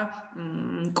განმეორდება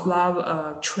კვლავ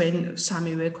ჩვენ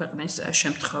სამივე ქვეყნის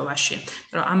შემთხვევაში.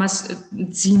 რომ ამას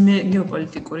ძიმე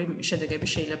გეოპოლიტიკური შედეგები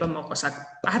შეიძლება მოყოს. აქ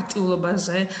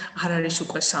პარტიულობაზე არ არის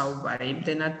უკვე საუბარი.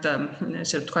 იმდენად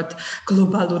ესე ვთქვათ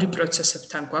გლობალური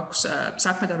პროცესებთან გვაქვს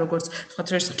საქმე და როგორც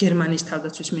სხვათაშორის გერმანიის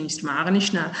თავდაცვის მინისტრმა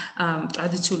აღნიშნა,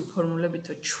 ტრადიციული ფორმულებით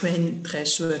ჩვენ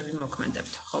დღეს ვერ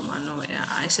ვიმოქმედებთ, ხომ? ანუ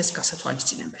ეს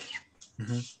გასათვალისწინებელია.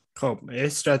 ხო,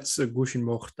 ეს რაც გუშინ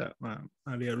მოხდა,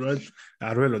 რეალურად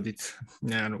არ ველოდით,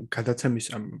 ანუ გადაცემის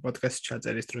ამ პოდკასტის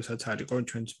ჩაწერის დროსაც არ იყო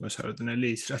ჩვენც მოსალოდნელი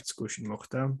ის რაც გუშინ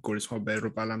მოხდა, გულისხმობა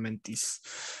ევროპარლამენტის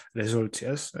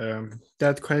რეზოლუციას და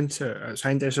თქვენც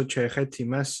საინტერესოდ შეეხეთ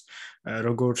იმას,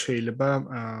 როგორ შეიძლება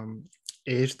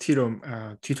ერთი რომ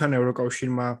თვითონ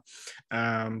ევროკავშირმა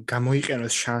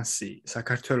გამოიყენოს შანსი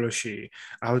საქართველოში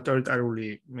ავტორიტარული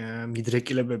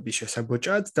მიდრეკილებების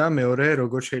შესაბოჭად და მეორე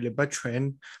როგორ შეიძლება ჩვენ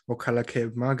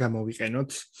მოქალაქეებმა გამოვიყენოთ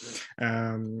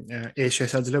ეს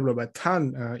შესაძლებლობა თან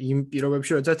იმ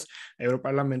პირობებში, როდესაც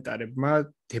ევროპარლამენტარებმა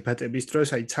დებატების დროს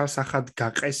აი ცალსახად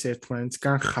გაყეს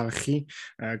ერთმანეთსგან ხალხი,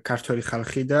 ქართველი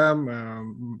ხალხი და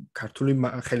ქართული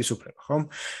ხელისუფლება, ხომ?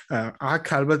 აქ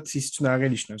ალბათ ის უნდა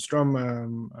აღინიშნოს, რომ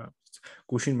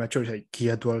გუშინ მათ შორის აი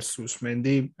გიადვალს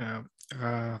უსმენდი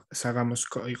საღამოს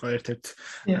იყო ერთ-ერთ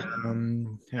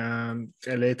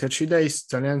ტელეეთერში და ის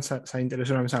ძალიან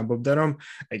საინტერესო რამეს ამბობდა, რომ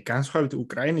აი განსხვავებით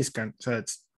უკრაინისგან, სადაც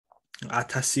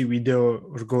 1000 ვიდეო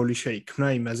რგოლი შეიქმნა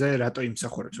იმაზე, რატო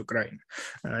იმსახურებს უკრაინა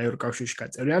ევროკავშირში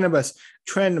გაწევრიანებას.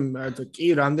 ჩვენ კი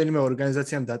რამდენიმე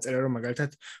ორგანიზაციამ დაწერა, რომ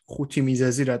მაგალითად 5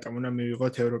 მიზეზი რატომ უნდა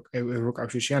მივიღოთ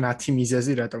ევროკავშირში ან 10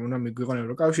 მიზეზი რატომ უნდა მიგვიღონ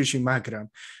ევროკავშირში, მაგრამ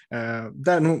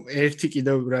და ნუ ერთი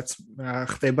კიდევ რაც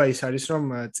ხდება ის არის, რომ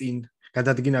წინ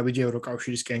გადადგინაბიჯი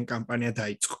ევროკავშირისკენ კამპანია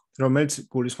დაიწყო, რომელიც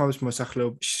გულისხმობს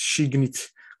მოსახლეობის შიგნით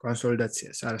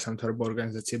კონსოლიდაციას არასამთავრობო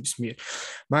ორგანიზაციების მიერ.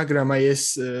 მაგრამ აი ეს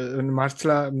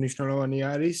მართლა მნიშვნელოვანი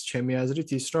არის, ჩემი აზრით,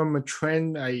 ის რომ ჩვენ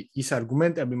აი ის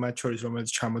არგუმენტები მათ შორის, რომელიც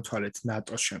ჩამოთვალეთ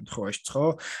ნატოს შემთხვევაში, ხო?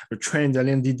 ჩვენ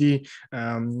ძალიან დიდი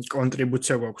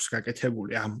კონტრიბუცია გვაქვს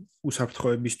გაკეთებული ამ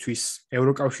უსაფრთხოებისთვის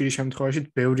ევროკავშირის შემთხვევაში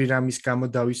ბევრი რამის გამო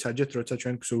დავისაჯეთ, როცა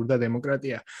ჩვენ გვსურდა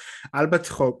დემოკრატია. ალბათ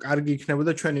ხო, კარგი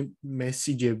იქნებოდა ჩვენი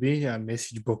მესიჯები, ან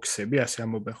მესიჯ ბოქსები, ასე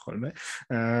ამობენ ხოლმე,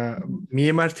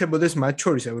 მიემართებოდეს მათ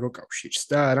შორის ევროკავშირს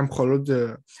და არა მხოლოდ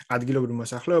ადგილობრივ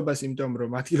მოსახლეობას, იმიტომ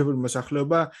რომ ადგილობრივ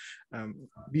მოსახლეობა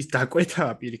ის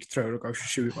დაკვეთაა პირიქით რომ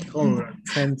ევროკავშირში ვიყოთ, ხო?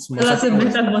 ჩვენც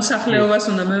მეტად მოსახლეობას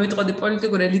უნდა, მე ვიტყოდი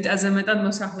პოლიტიკურ ელიტაზე მეტად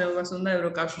მოსახლეობას უნდა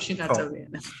ევროკავშირში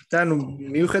გაწევრიანა. და ნუ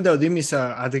მიუხედავად იმისა,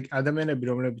 ადამიანები,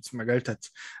 რომლებიც მაგალითად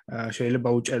შეიძლება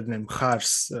უჭერდნენ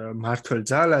მხარს მმართველ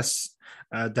ძალას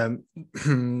და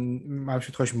ამ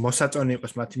შემთხვევაში მოსაწონი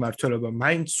იყოს მათი მმართველობა,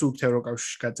 მაინც სურთ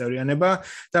ევროკავშირში გაწევრიანება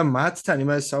და მათთან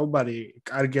იმაზე საუბარი,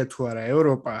 კარგია თუ არა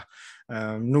ევროპა,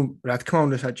 ნუ რა თქმა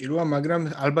უნდა საჭიროა, მაგრამ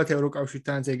ალბათ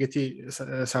ევროკავშირთან ეგეთი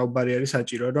საუბარი არის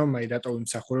საჭირო, რომ აი რატო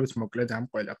ვიმსახურებთ მოკლედ ამ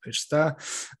ყველაფერს და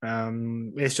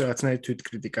ეს რაღაცნაირი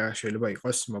თვითკრიტიკა შეიძლება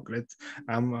იყოს მოკლედ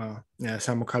ამ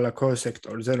სამოქალაქო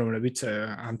სექტორზე, რომლებიც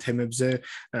ამ თემებზე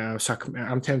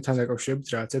ამ თემთან დაკავშირებით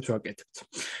რაღაცებს ვაკეთებთ.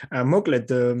 მოკლედ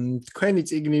თქვენი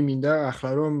წიგნი მინდა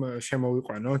ახლა რომ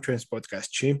შემოვიყვანო ჩვენს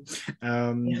პოდკასტში,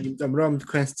 იმიტომ რომ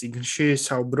თქვენს წიგნში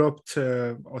საუბრობთ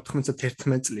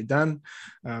 91 წლიდან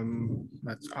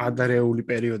ადარეული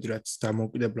პერიოდი, რაც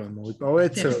დამოუკიდებლობა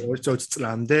მოვიპოვეთ 20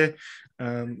 წლამდე,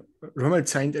 რომელიც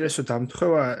საინტერესო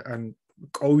დამთხევა ან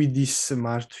კოვიდის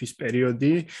მართვის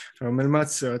პერიოდი, რომელმაც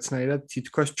რაღაცნაირად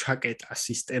თითქოს ჩაკეტა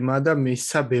სისტემა და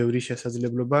მისცა ბევრი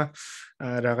შესაძლებლობა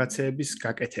რაღაცეების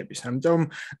გაკეთების. ამიტომ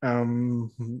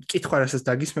კითხვა რასაც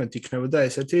დაგისმენთ იქნებოდა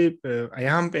ესეთი, აი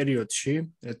ამ პერიოდში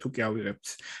თუ კი ავიღებთ,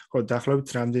 ხო, დაახლოებით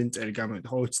რამდენი წელი გამოვიდა,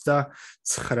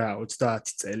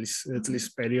 29-30 წლის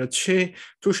პერიოდში,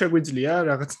 თუ შეგვიძლია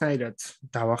რაღაცნაირად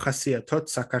დავახასიათოთ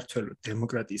საქართველოს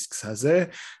დემოკრატიის გზაზე,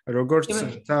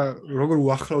 როგორ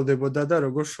უახლოვდებოდა და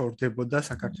როგორ შორდებოდა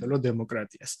საქართველოს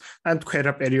დემოკრატიას. ან თქვენ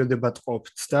რა პერიოდებად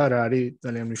ყოფთ და რა არის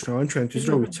ძალიან მნიშვნელოვანი ჩვენთვის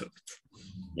რომ ვიცოდეთ.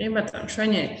 ბატონო,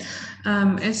 შვენიერი.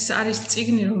 ეს არის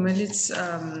წიგნი, რომელიც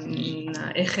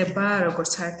ეხება როგორც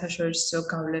საერთაშორისო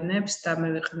გავლენებს და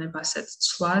მევიყნებ ასეთ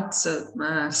ცვლად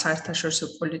საერთაშორისო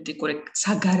პოლიტიკური,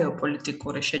 საგარეო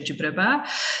პოლიტიკური შეჯიბრება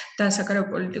და საგარეო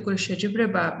პოლიტიკური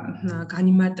შეჯიბრება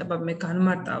განიმარტება, მე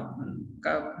განმარტავ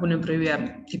ბუნებრივია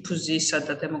დიფუზიისა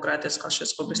და დემოკრატიის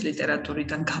ხელშეწყობის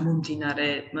ლიტერატურიდან გამომდინარე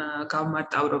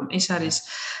გავმარტავ, რომ ეს არის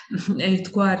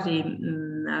ერთგვარი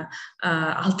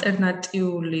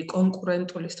ალტერნატიული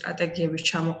კონკურენტული სტრატეგიების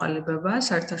ჩამოყალიბება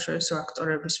საერთაშორისო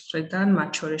აქტორების მხრიდან,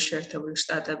 მათ შორის შეერთებული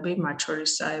შტატები, მათ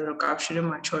შორის ევროკავშირი,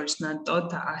 მათ შორის ნატო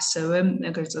და ასევე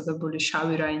ეგრეთ წოდებული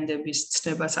შავი რაინდების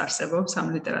ცნებას არსებობს ამ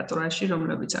ლიტერატურაში,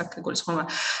 რომლებიც აქ გულისხმობა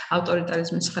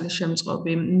ავტორიტარიზმის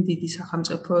ხელშემწყობი დიდი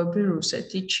სახელმწიფოები,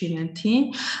 რუსეთი, ჩინეთი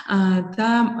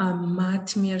და მათ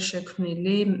მიერ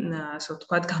შექმნილი, ასე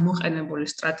ვთქვათ, გამოყენებული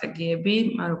სტრატეგიები,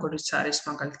 როგორიც არის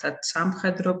მაგალითად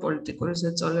სამხედრო, პოლიტიკური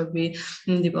ზეწოლები,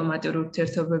 დიპლომატიური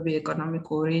ურთიერთობები,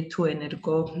 ეკონომიკური თუ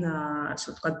ენერგო, ასე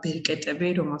ვთქვათ, ბერიკეტები,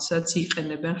 რომელსაც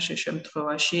იყენებენ ხშირ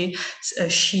შემთხვევაში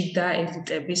შიდა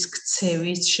ელიტების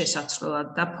ქცევის შესაცვლელად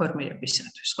და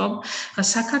ფორმირებისათვის, ხო?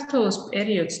 საქართველოს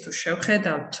პერიოდს თუ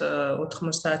შევხედავთ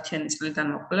 90-იანი წლიდან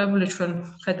მოყოლებული, ჩვენ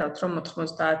ხედავთ, რომ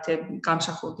 90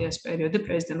 გამსახურდა ეს პერიოდი,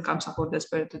 პრეზიდენტ გამსახურდა ეს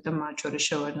პერიოდი და მათ შორის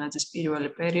შევარდნაძის პირველი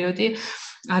პერიოდი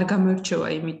არ გამოირჩევა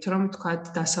იმით, რომ თქვათ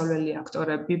დასავლელი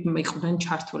აქტორები იყვნენ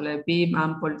ჩართულები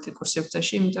ამ პოლიტიკურ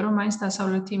სივრცეში, იმიტომ რომ მაინც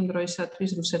დასავლეთი იმ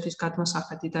დროისათვის რუსეთის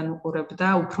გადმოსახედიდან უყურებდა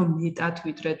უფრო მეტად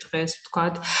ვიდრე დღეს,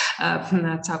 თქვათ,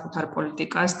 საკუთარ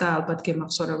პოლიტიკას და ალბათ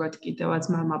გემახსოვრებათ კიდევაც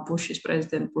მამა ბუშის,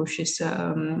 პრეზიდენტ ბუშის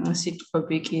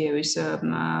სიტყვები კიევის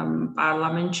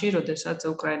პარლამენტში, როდესაც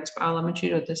უკრაინის პარლამენტში,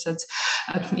 როდესაც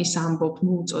ის ამბობ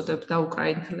მოუწოდებდა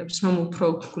უკრაინელებს, რომ უფრო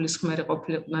გულისხმერი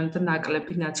ყოფილიყვნენ და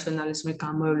ნაკლები ნაციონალიზმი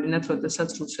გამოევლინათ, როდესაც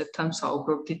რუსეთთან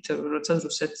საუბრობდით, როცა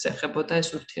რუსეთს ეხებოდა ეს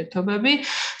ურთიერთობები.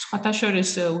 სხვათა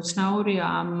შორის უცნაურია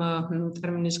ამ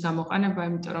ტერმინის გამოყენება,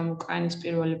 იმიტომ რომ უკრაინის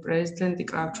პირველი პრეზიდენტი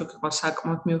კრავჩუკი იყო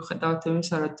საკმაოდ მიუხედავად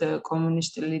იმისა, რომ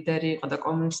კომუნისტი ლიდერი იყო და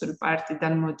კომუნისტური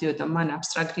პარტიიდან მოდიოდა, მან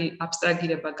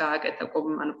აბსტრაგირება გააკეთა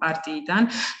პარტიიდან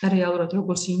და რეალურად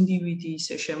როგორც ინდივიდი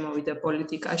ისე შემოვიდა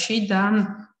პოლიტიკაში და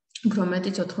უფრო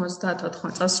მეტიც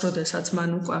 94 წელს, როდესაც მან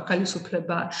უკვე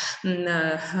ხელისუფლება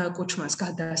კუჩმას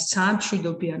გადასცა,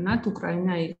 მშვიდობიანად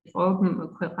უკრაინა იყო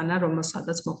ქვეყანა,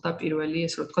 რომელსაც მოხდა პირველი,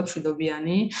 ესე რომ ვთქვათ,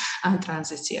 მშვიდობიანი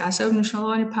ტრანზიცია. ასევე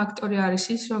მნიშვნელოვანი ფაქტორი არის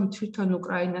ის, რომ თვითონ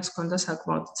უკრაინას ჰქონდა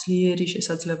საკმაოდ ძლიერი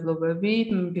შესაძლებლობები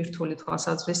ბირთვული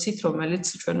თვალსაზრისით, რომელიც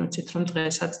ჩვენ ვიცით, რომ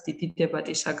დღესაც დიდი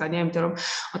დებატის საგანია, იმიტომ რომ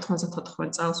 94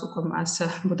 წელს უკვე მას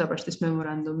ბუდაპეშტის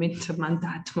მემორანდუმით მან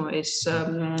დათმო ეს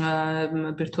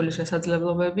ბირთვული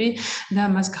შესაძლებლობები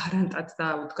და მას გარანტად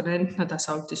დაუდგნენ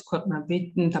დასავლეთის ქვეყნები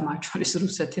და მათ შორის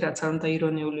რუსეთი, რაც არ უნდა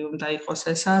ირონიული უნდა იყოს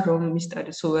ესა, რომ მის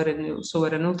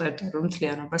სუვერენულ ტერიტორიულ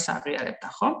მთლიანობას აღიარებდა,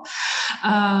 ხო?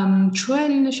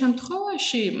 ჩვენ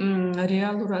შემთხვევაში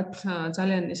რეალურად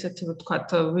ძალიან ისეთი ვთქვათ,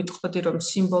 ვიტყოდი, რომ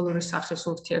სიმბოლური სახის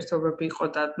ურთიერთობები იყო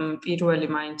და პირველი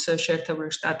მაინც შეერთებული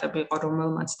შტატები იყო,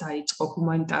 რომელმაც დაიწყო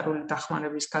ჰუმანიტარული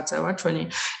დახმარების გაწევა ჩვენი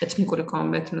ეთნიკური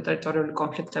ტერიტორიული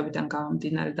კონფლიქტებიდან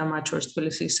გამომდინარე და მათ შორის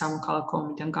თბილისის სამოქალაქო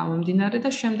ომიდან გამომდინარე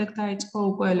და შემდეგ დაიწყო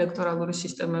უკვე ელექტორალური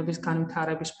სისტემების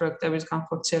განვითარების პროექტების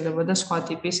განხორციელება და სხვა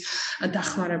ტიპის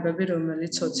დახმარებები,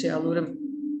 რომელიც სოციალური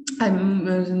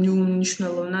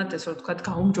მნიშვნელოვნად, ესე რომ ვთქვათ,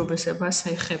 გაუმჯობესებას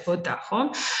ეხებოდა, ხო?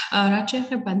 რაც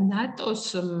შეეხება ნატოს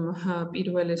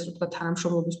პირველი, ესე რომ ვთქვათ,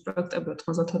 თანამშრომლობის პროექტები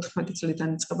 94 წლიდან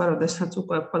იწყება, როდესაც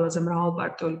უკვე ყველაზე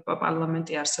მრავალპარტიული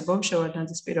პარლამენტი არსებობს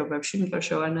შევარდნაძის პირობებში, იმიტომ რომ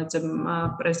შევარდნაძემ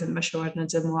პრეზიდენტმა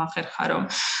შევარდნაძემ მოახერხა, რომ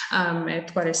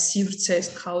ერთგვარი სივრცე,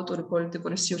 ხაოტური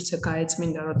პოლიტიკური სივრცე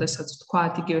გაეწმინდა, როდესაც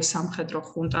ვთქვათ, იგივე სამხედრო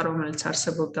ხუნტა, რომელიც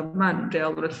არსებობდა, მან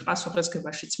რეალურად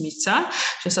პასუხისმგებაშიც მისცა,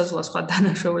 შესაძლოა სხვა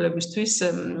დანაშაულებისთვის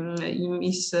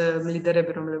ის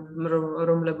ლიდერები,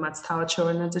 რომლებმაც თავად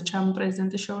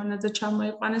პრეზიდენტი შევარდნაძე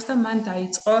ჩამოიყვანეს და მან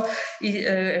დაიწყო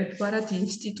ერთგვარად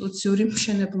ინსტიტუციური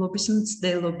მშენებლობის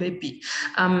მცდელობები.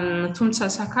 თუმცა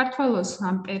საქართველოს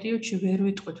ამ პერიოდში ვერ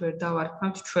ვიტყვით, ვერ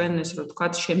დავარქმევთ ჩვენ ეს, რომ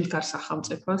ვთქვათ, შემდგარ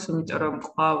სახელმწიფოს, იმიტომ რომ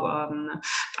კვლავ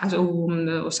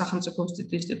სახელმწიფო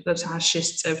ინსტიტუტებს არ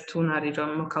შესწევთ უნარი, რომ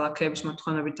მოქალაქეების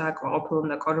მოთხოვნებით დააკმაყოფილონ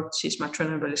და კორუფციის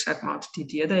მაჩვენებელი საკმაოდ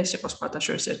დიდია და ეს იყო სხვათა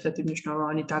შორის ერთ-ერთი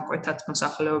მნიშვნელოვანი დაკვეთაც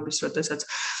მოსახლეობის, როდესაც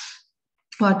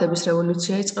ვარდების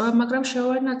რევოლუცია იწყება, მაგრამ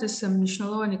შევარდნაძის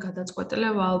მნიშვნელოვანი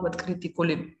გადაწყვეტილება, ალბათ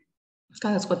კრიტიკული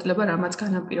გადაწყვეტილება, რამაც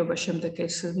განაპირობა შემდეგ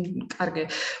ეს კარგი,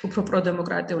 უფრო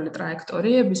პროდემოკრატიული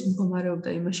ტრაექტორიების მდგომარეობდა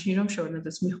იმაში, რომ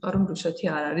შევარდნაძეს მიხვდა, რომ რუსეთი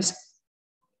არ არის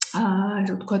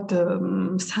ვთქვათ,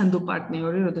 სანდო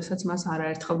პარტნიორი, როდესაც მას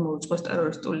არაერთხელ მოუწყვეს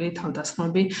ტერორისტული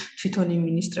თავდასხმები თვითონ იმ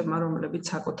მინისტრებმა, რომლებიც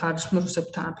საკუთარ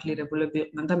რუსებთან აფილირებულები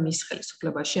იყვნენ და მის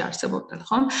ხელისუფლებაში არსებობდნენ,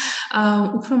 ხომ?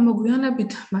 უფრო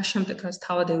მოგვიანებით, მას შემდეგ, რაც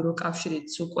თავად ევროკავშირიც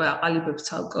უკვე აყალიბებს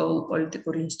ცალკეულ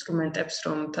პოლიტიკურ ინსტრუმენტებს,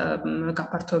 რომ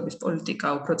გაფართოების პოლიტიკა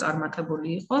უფრო წარმატებული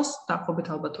იყოს, დაახლოებით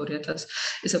ალბათ 2000,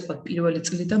 ესე ვთქვათ, პირველი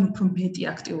წლიდან უფრო მეტი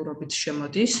აქტიურობით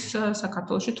შემოდის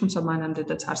საქართველოში, თუმცა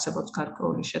მანამდეც არსებობს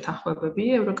გარკვეული თანხმებები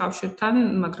ევროკავშირთან,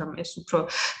 მაგრამ ეს უფრო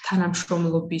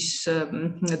თანამშრომლობის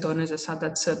დონეზე,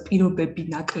 სადაც პირობები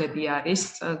ნაკლები არის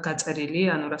გაწერილი,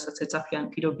 ანუ რასაც ეძახიან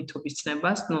პირობითობის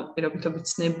ცნებას, პირობითობის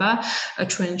ცნება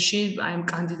ჩვენში აი ამ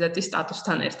კანდიდატის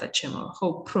სტატუსთან ერთად შემოვა, ხო,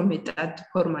 უფრო მეტად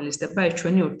ფორმალიზდება ეს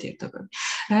ჩვენი ურთიერთობები.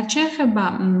 რაც შეეხება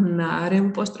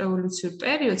პოსტრევოლუციურ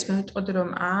პერიოდს, მე ვიტყოდი, რომ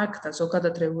აქ და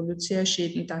ზოგადად რევოლუციაში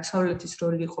დასავლეთის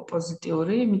როლი იყო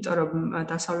პოზიტიური, იმიტომ რომ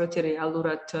დასავლეთი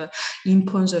რეალურად იმ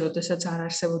ფონზე, როდესაც არ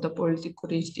არსებობდა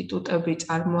პოლიტიკური ინსტიტუტები,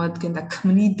 წარმოადგენდა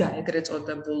ქმნიდა ეგრეთ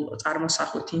წოდებულ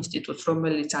წარმოსახვით ინსტიტუტს,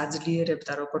 რომელიც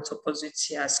აძლიერებდა როგორც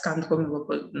ოპოზიციას,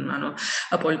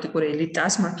 პოლიტიკურ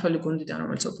elitას, მმართველი გუნდიდან,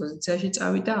 რომელიც ოპოზიციაში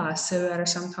წავიდა, ასევე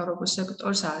არასამთავრობო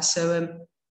სექტორს, ასევე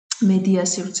მედია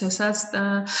სივრცესაც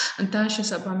და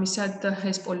შესაბამისად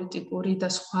ეს პოლიტიკური და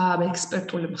სხვა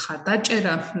ექსპერტული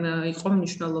მხარდაჭერა იყო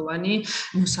მნიშვნელოვანი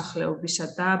მოსახლეობისა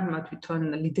და თვითონ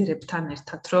ლიდერებთან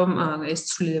ერთად, რომ ეს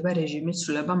ცვლილება, რეჟიმის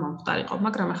ცვლილება მომხდარიყო.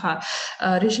 მაგრამ ახლა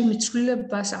რეჟიმის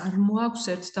ცვლილებას არ მოაქვს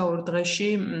ერთ და ორ დღეში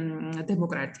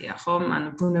დემოკრატია, ხო? ანუ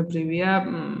ბუნებრივია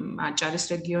აჭარის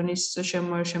რეგიონის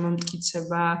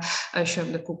შემომტკიცება,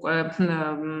 შემდეგ უკვე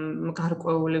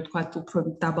გარკვეული, ვთქვათ, უფრო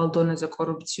დაბალ დონეზე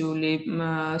კორუფციური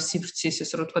პოზიციული სივრცის,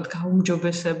 ესე რომ ვთქვათ,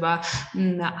 გაუმჯობესება,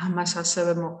 ამას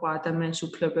ასევე მოყვა ადამიანის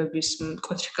უფლებების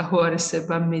მკვეთრი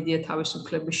გაუარესება, მედია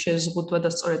თავისუფლების შეზღუდვა და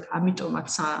სწორედ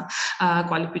ამიტომაც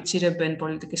კვალიფიცირებენ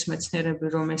პოლიტიკის მეცნიერები,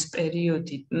 რომ ეს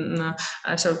პერიოდი,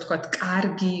 ასე ვთქვათ,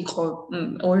 კარგი იყო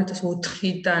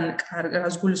 2004-დან,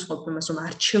 რაც გულისხმობს იმას, რომ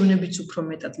არჩევნებიც უფრო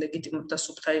მეტად ლეგიტიმური და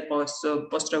სუფთა იყო ეს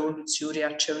პოსტრევოლუციური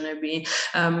არჩევნები,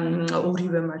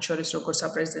 ორივე მათ შორის როგორც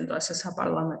საპრეზიდენტო, ასე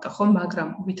საპარლამენტო, ხო, მაგრამ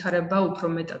ვითარება უფრო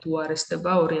მეტად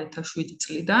უარესდება 2007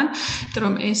 წლიდან, იმიტომ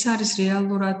რომ ეს არის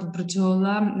რეალურად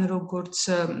ბრძოლა, როგორც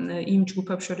იმ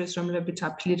ჯგუფებს შორის, რომლებიც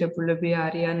აფილირებულები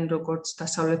არიან, როგორც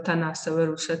დასავლეთთან, ასევე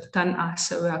რუსეთთან,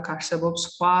 ასევე აქ არსებობს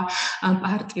სხვა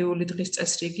პარტიული დღის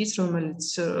წესრიგიც,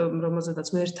 რომელზედაც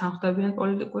ვერ თანხმდებიან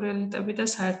პოლიტიკური ელიტები და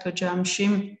საერთო ჯამში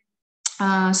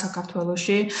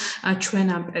საქართველოში ჩვენ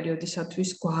ამ პერიოდისათვის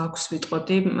გვაქვს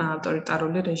ვიტყოდი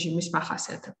ავტორიტარული რეჟიმის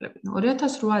მახასიათებლები.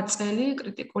 2008 წელი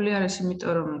კრიტიკული არის,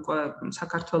 იმიტომ რომ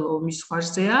საქართველო ომის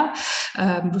ზღვარზეა,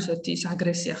 რუსეთის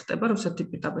აგრესია ხდება, რუსეთი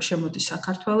პირდაპირ შემოდის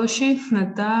საქართველოში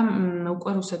და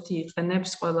უკვე რუსეთი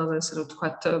იყენებს ყველაზე ასე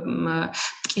ვთქვათ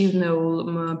მტკივნეულ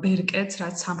ბერკეტს,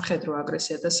 რაც სამხედრო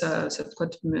აგრესია და ასე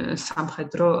ვთქვათ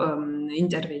სამხედრო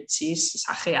ინტერვენციის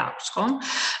სახე აქვს, ხო?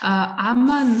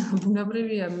 ამან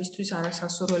ბუნებრივია მისთვის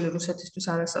არასასურველი, რუსეთისთვის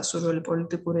არასასურველი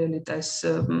პოლიტიკური ელიტა ეს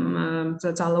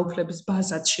ძალაუფლების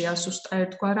ბაზად შეასუსტა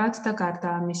ერთგვარად და გარდა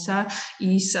ამისა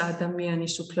ის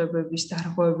ადამიანის უფლებების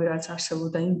დარღვევები, რაც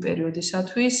არსებობდა იმ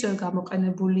პერიოდისათვის,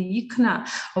 გამოყენებული იქნა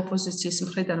ოპოზიციის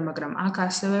მხრიდან, მაგრამ აქ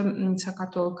ასევე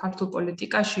საქართველოს ქართულ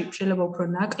პოლიტიკაში შეიძლება უფრო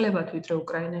ნაკლებად ვიდრე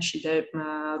უკრაინაში და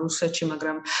რუსეთში,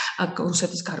 მაგრამ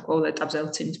რუსეთის გარკვეულ ეტაპზე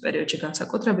ელცინის პერიოდში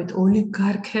განსაკუთრებით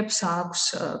ოლიგარქებს აქვს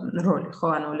როლი, ხო,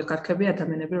 ანუ ოლიგარქები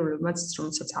ადამიანები,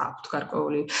 რომელსაც აქვთ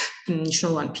გარკვეული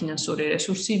მნიშვნელოვანი ფინანსური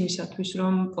რესურსი იმისათვის,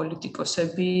 რომ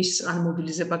პოლიტიკოსების ან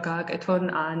მობილიზება გააკეთონ,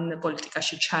 ან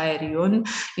პოლიტიკაში ჩაერიონ,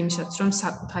 იმისათვის, რომ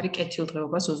საკუთარი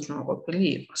კეთილდღეობას უზრუნველყოფილი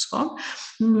იყოს, ხო?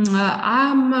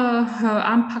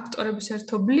 ამ ფაქტორების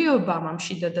ერთობლიობამ, ამ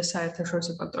შიდა და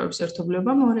საერთაშორისო ფაქტორების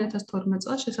ერთობლიობამ 2012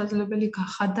 წელს შესაძლებელი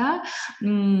გახადა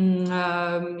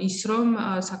ის, რომ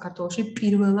საქართველოში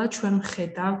პირველად ჩვენ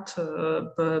ვხედავთ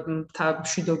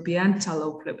მშვიდობიან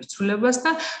ძალაუფლების ცვლილებას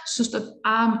და ზუსტად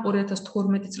ამ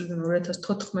 2012 წლიდან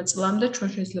 2014 წლამდე ჩვენ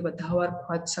შეიძლება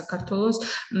დავარქვათ საქართველოს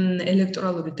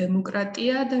ელექტორალური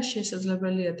დემოკრატია და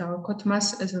შესაძლებელია დავარქვათ მას,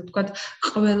 ესე ვთქვათ,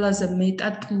 ყველაზე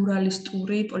მეტად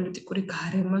პლურალისტური პოლიტიკური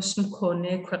გარემოს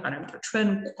მქონე ქვეყანა. ჩვენ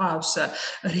გვყავს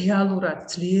რეალურად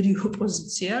ძლიერი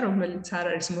ოპოზიცია, რომელიც არ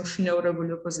არის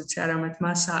მოშინაურებული ოპოზიცია, არამედ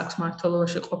მას აქვს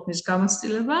მმართველობაში ყოფნის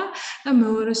გამოცდილება და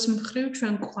მეორეს მხრივ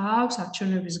ჩვენ გვყავს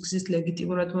არჩევნების გზით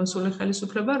ლეგიტიმურად მოსული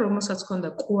ხელისუფლება, რომელსაც ჰქონდა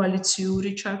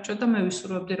კოალიციური ჩარჩო და მე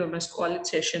ვისურვებდი, რომ ეს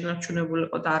კოალიცია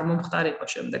შენარჩუნებულიყო და არ მომხდარიყო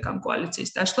შემდეგ ამ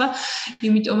კოალიციის დაშლა,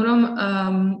 იმიტომ რომ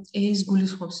ეს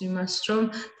გულისხმობს იმას, რომ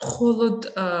მხოლოდ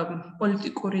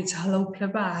პოლიტიკური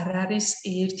ძალაუფლება არ არის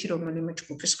ერთი რომელიმე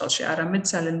ჯგუფის ხელში, არამედ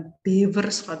ძალიან ბევრ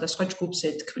სხვადასხვა ჯგუფს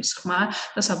ეთქმის ხმა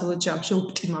და საბოლოო ჯამში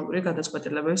ოპტიმალური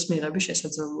გადაწყვეტილებების მიღების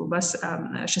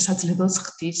შესაძლებელს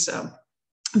ხდის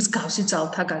მსგავსი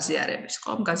ძალთა გაზიარების,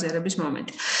 ხო, გაზიარების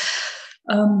მომენტი.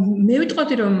 მე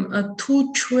ვიტყოდი, რომ თუ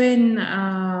ჩვენ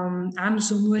ამ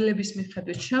ზომველების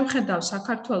მიხედვით შევხედავ,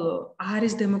 საქართველო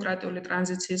არის დემოკრატიული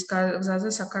ტრანზიციის გზაზე,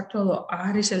 საქართველო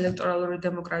არის ელექტორალური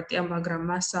დემოკრატია, მაგრამ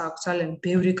მას აქვს ძალიან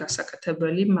ბევრი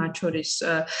გასაკეთებელი, მათ შორის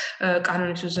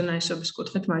კანონის უზენაესობის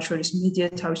კუთხით, მათ შორის მედია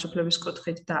თავისუფლების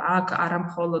კუთხით და აქ არა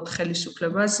მხოლოდ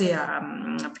ხელისუფლებაზეა,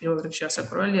 პირველ რიგში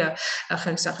ასაკურველია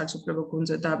ხელისუფლება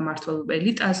გუნდზე და მმართველ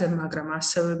ელიტაზე, მაგრამ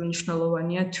ასევე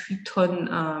მნიშვნელოვანია თვითონ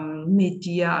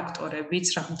მედია აქტორებიც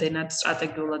რამდენად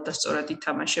სტრატეგიულად და სწორად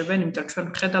ითამაშებენ, იმიტომ რომ ჩვენ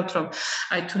ვხედავთ, რომ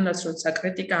აი თუნდაც როცა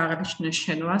კრიტიკა აღნიშნეს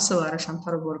შენ ვასილ,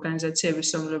 არასამთავრობო ორგანიზაციების,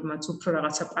 რომლებმაც უფრო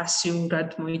რაღაცა პასიურად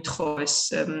მოითხოვეს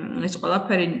ეს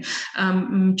ყველაფერი,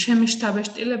 ჩემი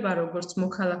შთაბეჭდილება, როგორც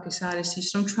მოქალაქის არის ის,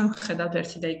 რომ ჩვენ ვხედავთ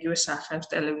ერთი და იგივე სახეებს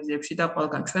ტელევიზიებში და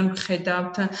ყველგან. ჩვენ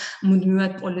ვხედავთ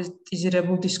მუდმივად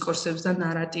პოლიტიზირებულ დისკურსებს და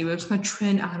ნარატივებს და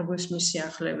ჩვენ არ გვესმის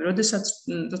სიახლეები.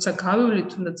 როცა გავივლით,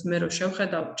 თუნდაც მე რო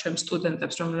შევხედავ ჩემს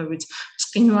სტუდენტებს, რომლებიც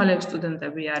ბრწყინვალე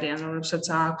სტუდენტები არიან, რომლებსაც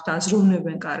აქვთ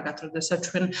აზროვნებენ კარგად, როდესაც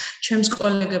ჩვენ ჩემს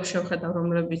კოლეგებს შევხედავ,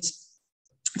 რომლებიც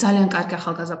ძალიან კარგი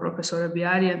ახალგაზრდა პროფესორები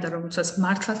არიან და რომელსაც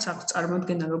მართლაც აქვს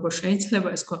წარმოდგენა, როგორ შეიძლება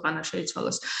ეს ქვეყანა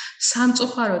შეიცვალოს.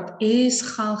 სამწუხაროდ ეს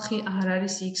ხალხი არ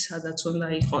არის იქ, სადაც უნდა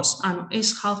იყოს. ანუ ეს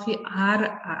ხალხი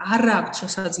არ აქვს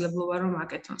შესაძლებლობა, რომ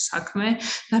აკეთონ საქმე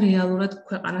და რეალურად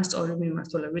ქვეყანას სწორი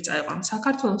მიმართულებით წაიყვანონ.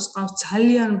 საქართველოს ყავს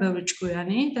ძალიან ბევრი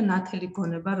ჭკვიანი და ნათელი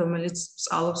გონება, რომელიც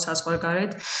სწავლობს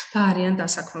საზღვარგარეთ და არიან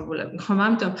დასაქმებულები. ხომ,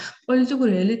 ამიტომ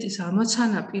პოლიტიკური ელიტის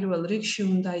ამოცანა პირველ რიგში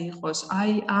უნდა იყოს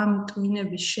აი ამ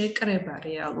ტვინების შეკრება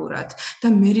რეალურად და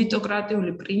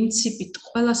მერიტოკრატიული პრინციპით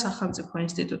ყველა სახელმწიფო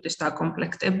ინსტიტუტის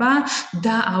დაკომპლექტება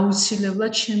და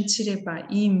აუცილებლად შემცირება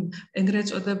იმ ეგრეთ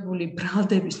წოდებული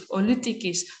ბრალდების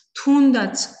პოლიტიკის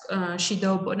თუნდაც შიდა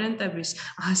ოპონენტების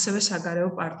ასევე საგარეო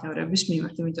პარტნიორების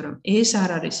მიმართ, იმიტომ რომ ეს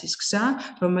არ არის ის გზა,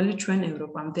 რომელიც ჩვენ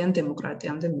ევროპამდე ან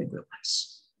დემოკრატიამდე მიგვიყვანს.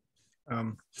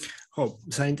 ხო,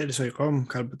 საინტერესო იყო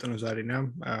ქალბატონო ზარინა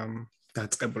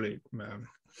დაწყებული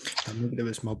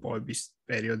დამოკიდების მოპოვების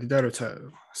პერიოდი და როცა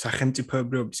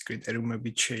სახელმწიფოებრიობის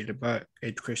კრიტერიუმებით შეიძლება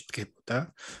ეჭქვეშ დგებოდა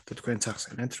და თქვენც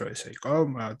ახსენეთ, რომ ესე იყო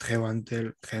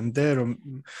დღემდე რომ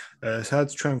სადაც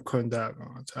ჩვენ გვქონდა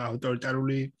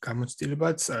ავტორიტარული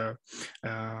გამოცდილებაც,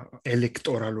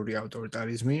 ელექტორალური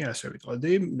ავტორიტარიზმი, ასე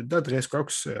ვიტყოდი, და დღეს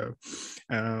გვაქვს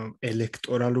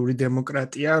ელექტორალური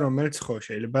დემოკრატია, რომელიც ხო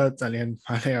შეიძლება ძალიან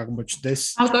მალე აღმოჩნდეს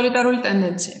ავტორიტარული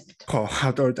ტენდენციებით. ხო,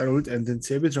 ავტორიტარული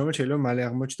ტენდენციებით, რომელიც შეიძლება მალე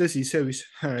აღმოჩნდეს ისევ ის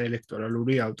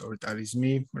ელექტორალური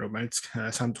ავტორიტარიზმი, რომელიც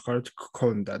სამწუხაროდ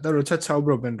გქონდა და როდესაც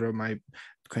საუბრობენ რომ აი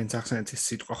თქვენც ახსენეთ ეს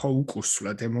სიტყვა ხო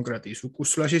უკუსვლა, დემოკრატიის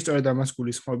უკუსვლაში, სწორედ ამას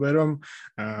გულისხმობენ რომ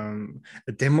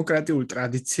დემოკრატიული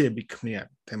ტრადიციები ქმნიან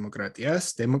დემოკრატიას.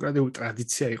 დემოკრატიული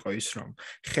ტრადიცია იყო ის რომ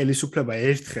ხელისუფლება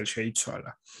ერთხელ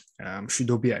შეიცვალა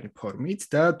მშვიდობიანი ფორმით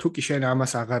და თუ კი შენ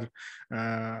ამას აღარ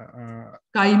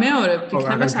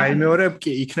გაიმეორებ,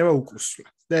 კი იქნება უკუსვლა.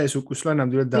 და ეს უკუსვლა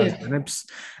ნამდვილად დააყენებს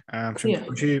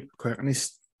შემთხვევაში ქვეყნის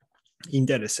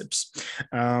ინტერესებს.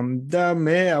 და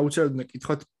მე აუცილებლად უნდა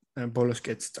კითხოთ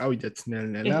ბოლოსკეც წავიდეთ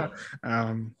ნელ-ნელა.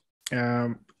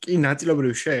 კი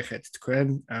ნაწილობრივ შეეხეთ თქვენ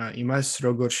იმას,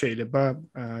 როგორ შეიძლება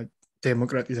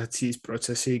დემოკრატიზაციის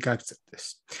პროცესი გაგრძელდეს.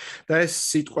 და ეს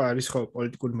სიტყვა არის ხო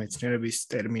პოლიტიკური მეცნიერების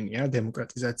ტერმინია,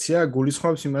 დემოკრატიზაცია,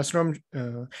 გულისხმობს იმას, რომ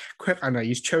ქვეყანა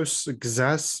ირჩევს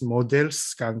გზას, მოდელს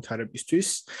განვითარებისთვის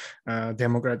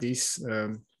დემოკრატიის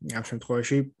ამ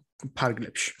შემთხვევაში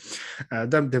ფარგლებში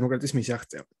და დემოკრატიის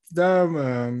მისაღწევად. და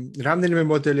რამდენიმე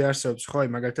მოდელი არსებობს, ხო,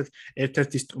 მაგალითად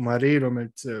ერთ-ერთი სტუმარი,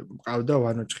 რომელიც ყავდა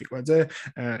ვანო ჩხიკვაძე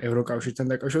ევროკავშირთან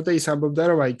დაკავშირებით და ის ამბობდა,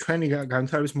 რომ აი ჩვენი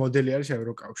განვითარების მოდელი არის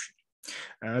ევროკავშირი.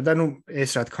 და ნუ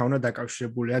ეს რა თქმა უნდა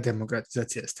დაკავშირებულია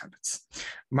დემოკრატიზაციასთანაც.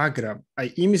 მაგრამ აი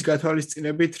იმის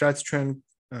გათვალისწინებით, რაც ჩვენ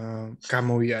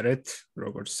გამოვიარეთ,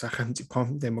 როგორც სახელმწიფო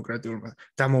დემოკრატიულმა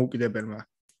დამოუკიდებელმა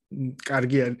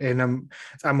კარგი ენამ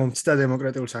წამომცდა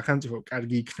დემოკრატიულ სახელმწიფო,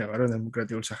 კარგი იქნება, რომ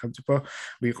დემოკრატიულ სახელმწიფო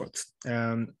ვიყოთ.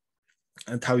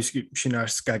 თავის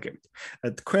შინაარსს გაგებთ.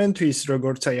 თქვენთვის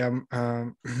როგორც აი ამ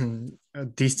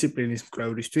დისციპლინის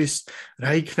მკვლევრისთვის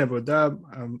რა იქნებოდა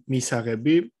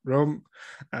მისაღები, რომ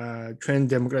ჩვენ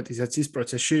დემოკრატიზაციის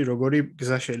პროცესში როგორი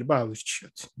გზა შეიძლება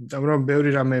ავირჩიოთ. იმიტომ რომ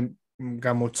ბევრი რამე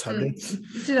გამოცადეთ.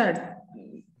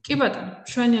 კი ბატონო,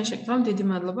 შვენია შეკითხვა, დიდი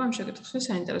მადლობა ამ შეკითხვისთვის,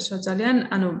 საინტერესოა ძალიან.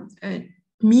 ანუ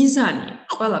მიზანი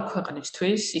ყველა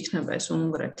ქვეყნისთვის, იქნება ეს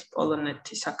უნგრეთი,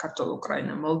 პოლონეთი, საქართველო,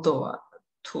 უკრაინა, მოლდოვა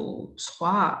თუ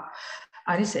სხვა,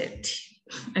 არის ერთი.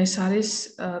 ეს არის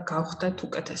გავხდეთ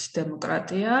უკეთესი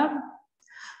დემოკრატია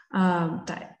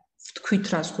და ვთქვით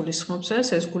რას გულისხმობს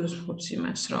ეს გულისხმობს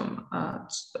იმას, რომ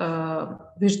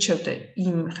ვირჩევდე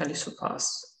იმ ხელისუფლებას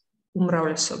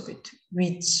უმრავლესობით,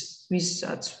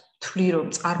 ვისაც თვლი რომ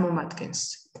წარმომადგენს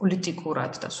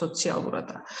პოლიტიკურად და სოციალურად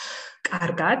და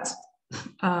კარგად.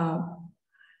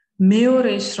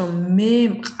 მეორე ის რომ მე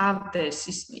მყავდეს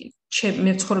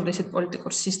მე ვცხოვრობდი ესეთ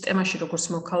პოლიტიკურ სისტემაში, როგორც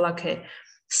მოქალაქე,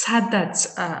 სადაც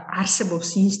არსებობს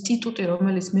ინსტიტუტი,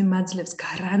 რომელიც მე მაძლევს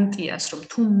გარანტიას, რომ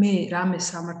თუ მე რამე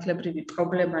სამართლებრივი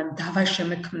პრობლემა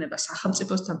დავაშემექმნება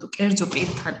სახელმწიფოსთან თუ კერძო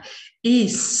პირთან,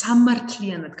 ის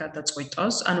სამართლიანად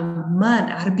გადაწყვიტოს, ანუ მან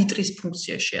არბიტრის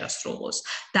ფუნქცია შეასრულოს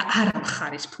და არა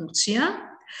მხარის ფუნქცია.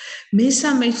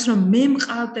 მესამე ის რომ მე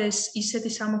მყავდეს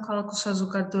ისეთი სამოქალაქო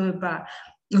საზოგადოება,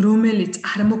 რომელიც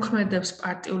არ მოქმედებს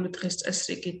პარტიული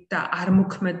დღესწესრიგით და არ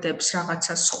მოქმედებს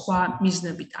რაღაცა სხვა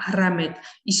მიზნებით, არამედ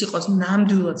ის იყოს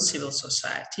ნამდვილად civil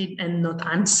society and not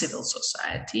uncivil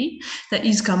society და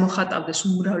ის გამოხატავდეს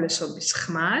უმრავლესობის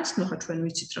ხმას. ნუ ხა ჩვენ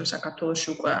ვიცით რომ საქართველოში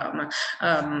უკვე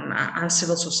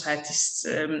uncivil society-ის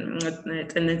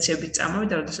ტენდენციები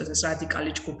წამოვიდა, როდესაც ეს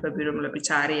რადიკალი ჯგუფები, რომლებიც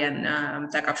არიან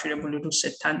დაკავშირებული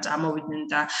რუსეთთან, წამოვიდნენ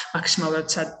და მაქსიმალურად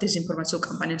დეზინფორმაციულ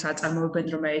კამპანიას აწარმოებენ,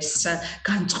 რომ ეს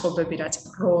განწყობები, რაც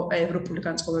პროევროპული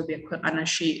განწყობებია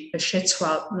ქვეყანაში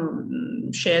შეცვალ,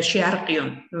 შეარყიონ,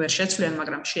 ვერ შეცვლიან,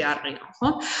 მაგრამ შეარყიონ, ხო?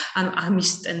 ანუ ამის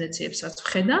ტენდენციებსაც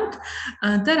ვხედავთ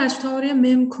და რაც თავარია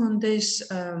მე მქონდეს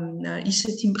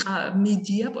ისეთი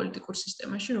მედია პოლიტიკურ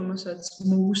სისტემაში, რომელსაც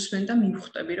მოусვენ და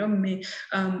მივხვდები, რომ მე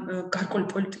გარკვეული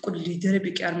პოლიტიკური ლიდერები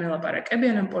კი არ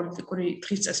მელაპარაკებიან, ან პოლიტიკური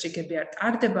დღესწესრიგები არ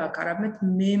ტარდება, არამედ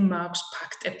მე მაქვს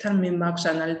ფაქტებთან, მე მაქვს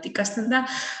ანალიტიკასთან და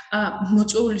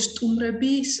მოწვეული სტუმრები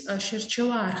ყველის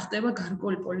შერჩევა არ ხდება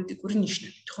გარკვეული პოლიტიკური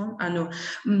ნიშნებით, ხო? ანუ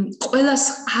ყველას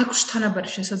აქვს თანაბარი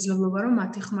შესაძლებლობა, რომ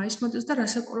მათი ხმა ისმოდეს და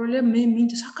რასაკვირველია, მე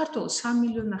მინდა საქართველოს 3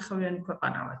 მილიონნახევრიანი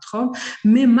ქვეყანა ვართ, ხო?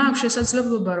 მე მაქვს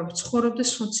შესაძლებლობა, რომ ვცხოვრობდე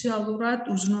სოციალურად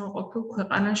უზრუნველყოფილ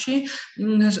ქვეყანაში,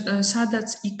 სადაც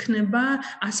იქნება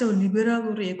ასევე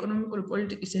ლიბერალური ეკონომიკური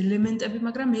პოლიტიკის ელემენტები,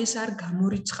 მაგრამ ეს არ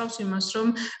გამორიცხავს იმას, რომ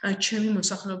ჩემი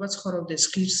მოსახლეობა ცხოვრობდეს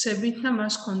ღირსებით და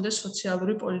მას ჰქონდეს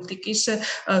სოციალური პოლიტიკის,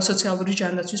 სოციალური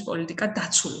ჯანდაცვის პოლიტიკა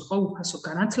დაცული, ხო, უფასო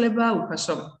განათლება,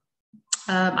 უფასო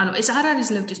ანუ ეს არ არის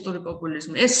ლევტისტური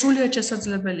პოპულიზმი, ეს სრულიად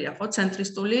შესაძლებელია, ხო,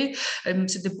 ცენტრისტული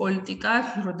ისეთი პოლიტიკა,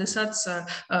 როდესაც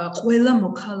ყველა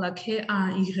მოქალაქე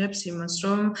იღებს იმას,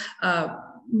 რომ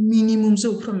მინიმუმზე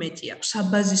უფრო მეტი აქვს,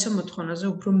 საბაზისო მოთხოვნაზე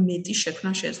უფრო მეტი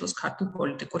შექმნა შეეძლოს ქართულ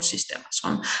პოლიტიკურ სისტემას,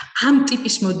 ხო? ამ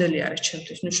ტიპის მოდელი არის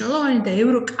ჩემთვის მნიშვნელოვანი და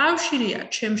ევროკავშირია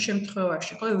ჩემ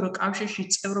შემთხვევაში, ხო, ევროკავშირში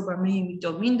წევრობა მე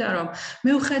იმიტომ მინდა, რომ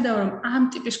მე ვხედავ, რომ ამ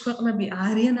ტიპის ქვეყნები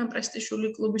არიან ამ პრესტიჟული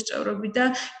კლუბის წევრები და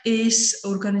ეს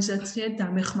ორგანიზაცია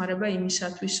დამეხმარება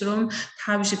იმისათვის, რომ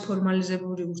თავისი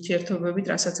ფორმალიზებული ურთიერთობებით,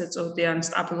 რასაც ეწოდიან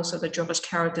სტაბილოსა და ჯობას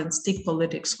carrot and stick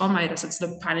politics, ხო, აი რასაც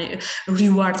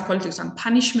reward politics ან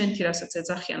punishment-ი, რასაც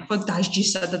ეძახიან, ხო,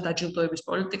 დასჯისა და დაჯილდოების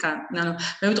პოლიტიკა, ანუ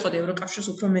მე ვიტყოდი ევროკავშირს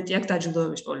უფრო მეტი აქვს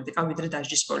დაჯილდოების პოლიტიკა, ვიდრე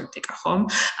დასჯის პოლიტიკა, ხო?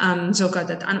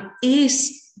 ზოგადად, ანუ ეს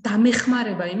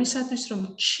დამეხმარება იმისათვის, რომ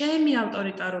ჩემი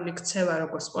ავტორიტარული ქცევა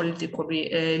როგორც პოლიტიკური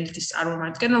ელიტის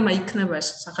წარმომადგენელმა იქნება ეს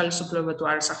სახელმწიფო თუ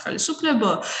არა სახელმწიფო,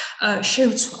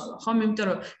 შევცვალო, ხო? იმიტომ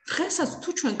რომ დღესაც თუ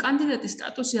ჩვენ კანდიდატის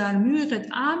სტატუსი არ მივიღეთ,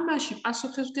 ამაში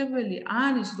პასუხისმგებელი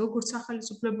არის როგორც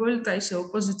სახელმწიფო ელიტა, ისე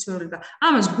ოპოზიციური და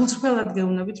ამას გულწრფელად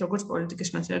გეუბნებით როგორც პოლიტიკის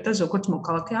მეცნიერი და როგორც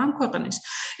მოქალაქე ამ ქვეყნის.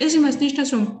 ეს იმას ნიშნავს,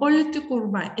 რომ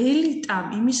პოლიტიკურმა ელიტამ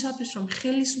იმისათვის, რომ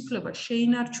ხელისუფლება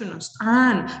შეინარჩუნოს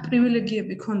ან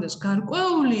პრივილეგიები ქონდეს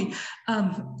გარკვეული,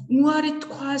 უარი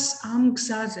თქვას ამ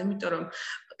გზაზე, იმიტომ რომ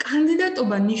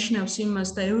კანდიდატობა ნიშნავს იმას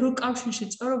და ევროკავშირში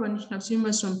წევრობა ნიშნავს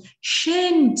იმას, რომ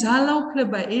შენ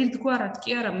ძალაუფლება ერთგვარად კი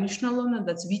არა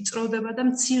მნიშვნელოვნადაც ვიწროვდება და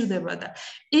მცირდება და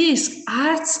ეს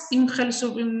არც იმ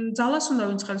ძალას უნდა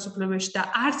ვინც ხელისუფლებაში და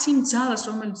არც იმ ძალას,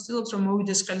 რომელიც ცდილობს რომ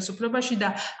მოვიდეს ხელისუფლებაში და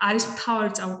არის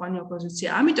მთავარი წამყვანი ოპოზიცია.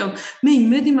 ამიტომ მე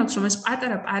იმედი მაქვს, რომ ეს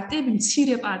პატარა პარტიები,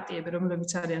 მცირე პარტიები,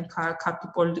 რომლებიც არიან ქართულ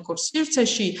პოლიტიკურ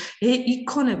სივრცეში,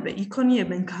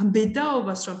 იქონიებენ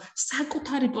გამბედაობას, რომ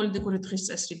საკუთარი პოლიტიკური დღის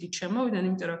წესრიგით შემოვიდნენ,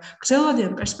 იმიტომ რომ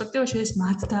გრძელვადიან პერსპექტივაში ეს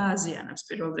მათ დააზიანებს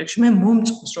პირველ რიგში. მე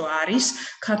მომწონს, რომ არის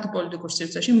ქართულ პოლიტიკურ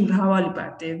სივრცეში მრავალი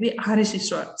პარტიები, არის ის,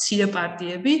 რომ მცირე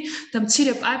პარტიები და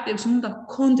მცირე პარტიებს უნდა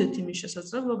ჰქონდეთ იმის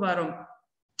შესაძლებლობა, რომ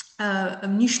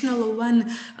მნიშვნელოვან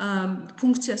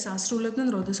ფუნქციას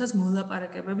ასრულებდნენ, როდესაც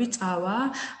მოლაპარაკებები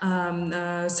წავა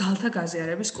ზალთა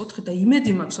გაზიარების კუთხით და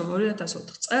იმედი მაქვს, რომ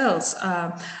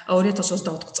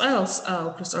 2024 წელს,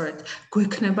 უფრო სწორედ,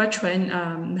 გვექნება ჩვენ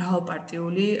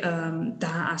მრავალპარტიული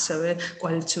და ასევე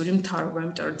კოალიციური მთავრობა,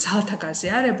 იმიტომ რომ ზალთა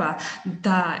გაზიარება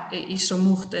და ის რომ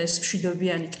მოხდეს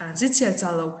მშვიდობიანი ტრანზიცია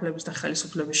ძალაუფლების და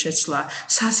ხელისუფლების შეცვლა,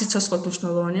 სასიცოცხლოდ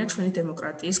მნიშვნელოვანია ჩვენი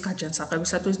დემოკრატიის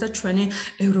გაჯანსაღებისათვის და ჩვენი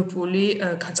ევროპული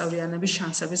გაწევრიანების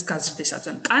შანსების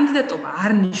გაზრდისათვის. კანდიდატობა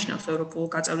არ ნიშნავს ევროპულ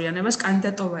გაწევრიანებას,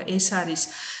 კანდიდატობა ეს არის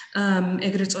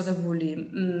ეგრეთ წოდებული,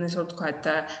 ესე ვთქვათ,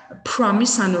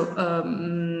 promise, ანუ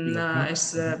ეს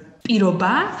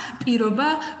პირობა,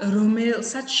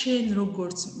 რომელსაც შენ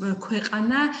როგორც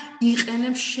ქვეყანა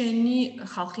იყენებს შენი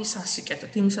ხალხის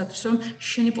სასიკეთოდ, იმისათვის, რომ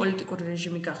შენი პოლიტიკური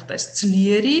რეჟიმი გახდეს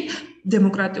ძლიერი,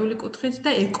 დემოკრატიული კუთხით და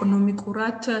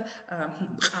ეკონომიკურად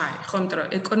მყარი, ხო, იმიტომ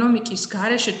რომ ეკონომიკის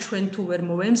გარეშე ჩვენ თუ ვერ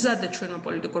მოვემზადეთ ჩვენმა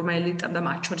პოლიტიკურმა ელიტამ და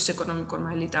მათ შორის ეკონომიკურმა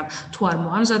ელიტამ თუ არ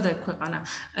მოამზადა ქვეყანა,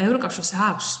 ევროკავშირს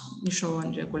აქვს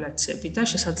მნიშვნელოვანი რეგულაციები და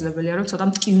შესაძლებელია რომ ცოტა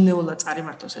მტკივნეულად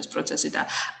წარიმართოს ეს პროცესი და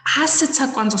ასეთ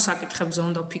საკვანძო საკითხებზე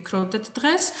უნდა ვფიქრობდეთ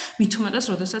დღეს, მით უმეტეს,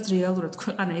 როდესაც რეალურად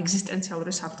ქვეყანა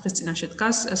ეგზისტენციალური საფრთხის წინაშე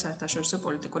დგას საერთაშორისო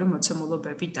პოლიტიკური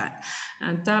მოცემულობებიდან.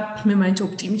 და მე მაინც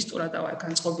ოპტიმისტურად ვარ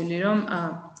განწყობილი, რომ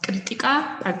კრიტიკა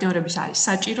პარტნიორების არის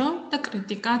საჭირო და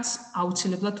კრიტიკაც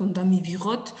აუცილებლად უნდა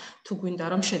მივიღოთ, თუ გვინდა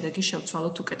რომ შედეგი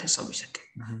შევცვალოთ უკეთესობისაკენ.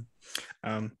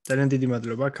 ძალიან დიდი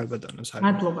მადლობა ქალბატონო ზარინა.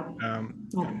 მადლობა.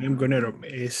 მე მგონი რომ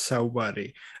ეს საუბარი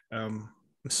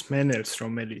მსმენელს,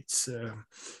 რომელიც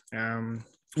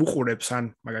უყურებს ან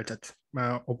მაგალითად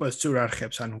ოპოზიციურ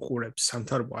არხებს ან უყურებს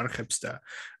სამთავრობო არხებს და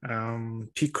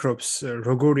ფიქრობს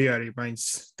როგორი არის მაინც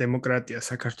დემოკრატია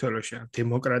საქართველოში, ან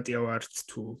დემოკრატია ვართ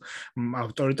თუ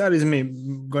ავტორიტარიზმი,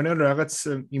 მგონი რომ რაღაც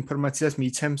ინფორმაციას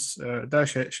მიცემს და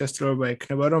შესაძლებლობა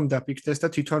ექნება რომ დაფიქრდეს და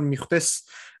თვითონ მიხვდეს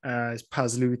ეს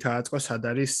ფაზლივით აწყოს სად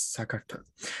არის საქართველო.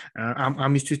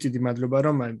 ამისთვის დიდი მადლობა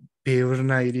რომ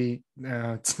ბევრნაირი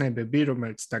ცნებები,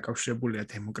 რომელიც დაკავშირებულია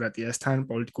დემოკრატიასთან,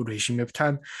 პოლიტიკურ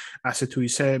რეჟიმებთან, ასე თუ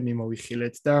ისე მიმოვიხილეთ.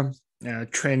 გავიხილეთ და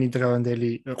ჩვენი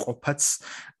დღევანდელი ყოფაც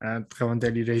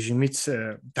დღევანდელი რეჟიმიც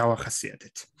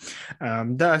დავახასიათეთ.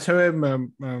 და ასევე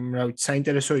რა ვიცი,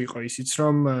 საინტერესო იყო ისიც,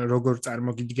 რომ როგორ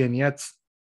წარმოგიდგენიათ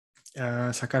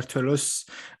საქართველოს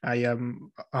აი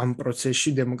ამ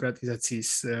პროცესში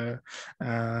დემოკრატიზაციის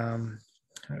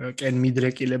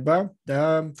კენმიდრეკილება და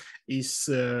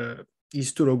ის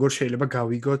თუ როგორ შეიძლება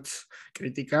გავიგოთ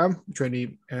კრიტიკა ჩვენი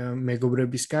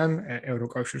მეგობრებისგან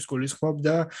ევროკავშირის გულისხმობ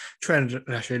და ჩვენ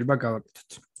რა შეიძლება გავაკეთოთ.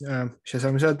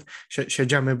 შესაბამისად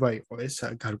შეჯამება იყო ეს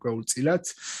გარკვეულწილად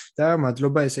და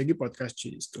მადლობა ესე იგი პოდკასტში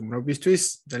სტუმრობისთვის.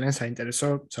 ძალიან საინტერესო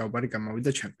საუბარი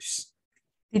გამოვიდა ჩემთვის.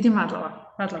 დიდი მადლობა.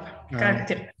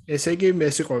 კარგი. ესე იგი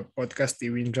ეს იყო პოდკასტი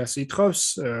ვინ რას ითხოვს.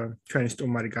 ჩვენი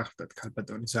სტუმარი გახლდათ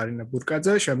ქალბატონი ზარინა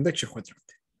ბურკაძე. შემდეგ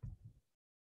შეხვედრამდე.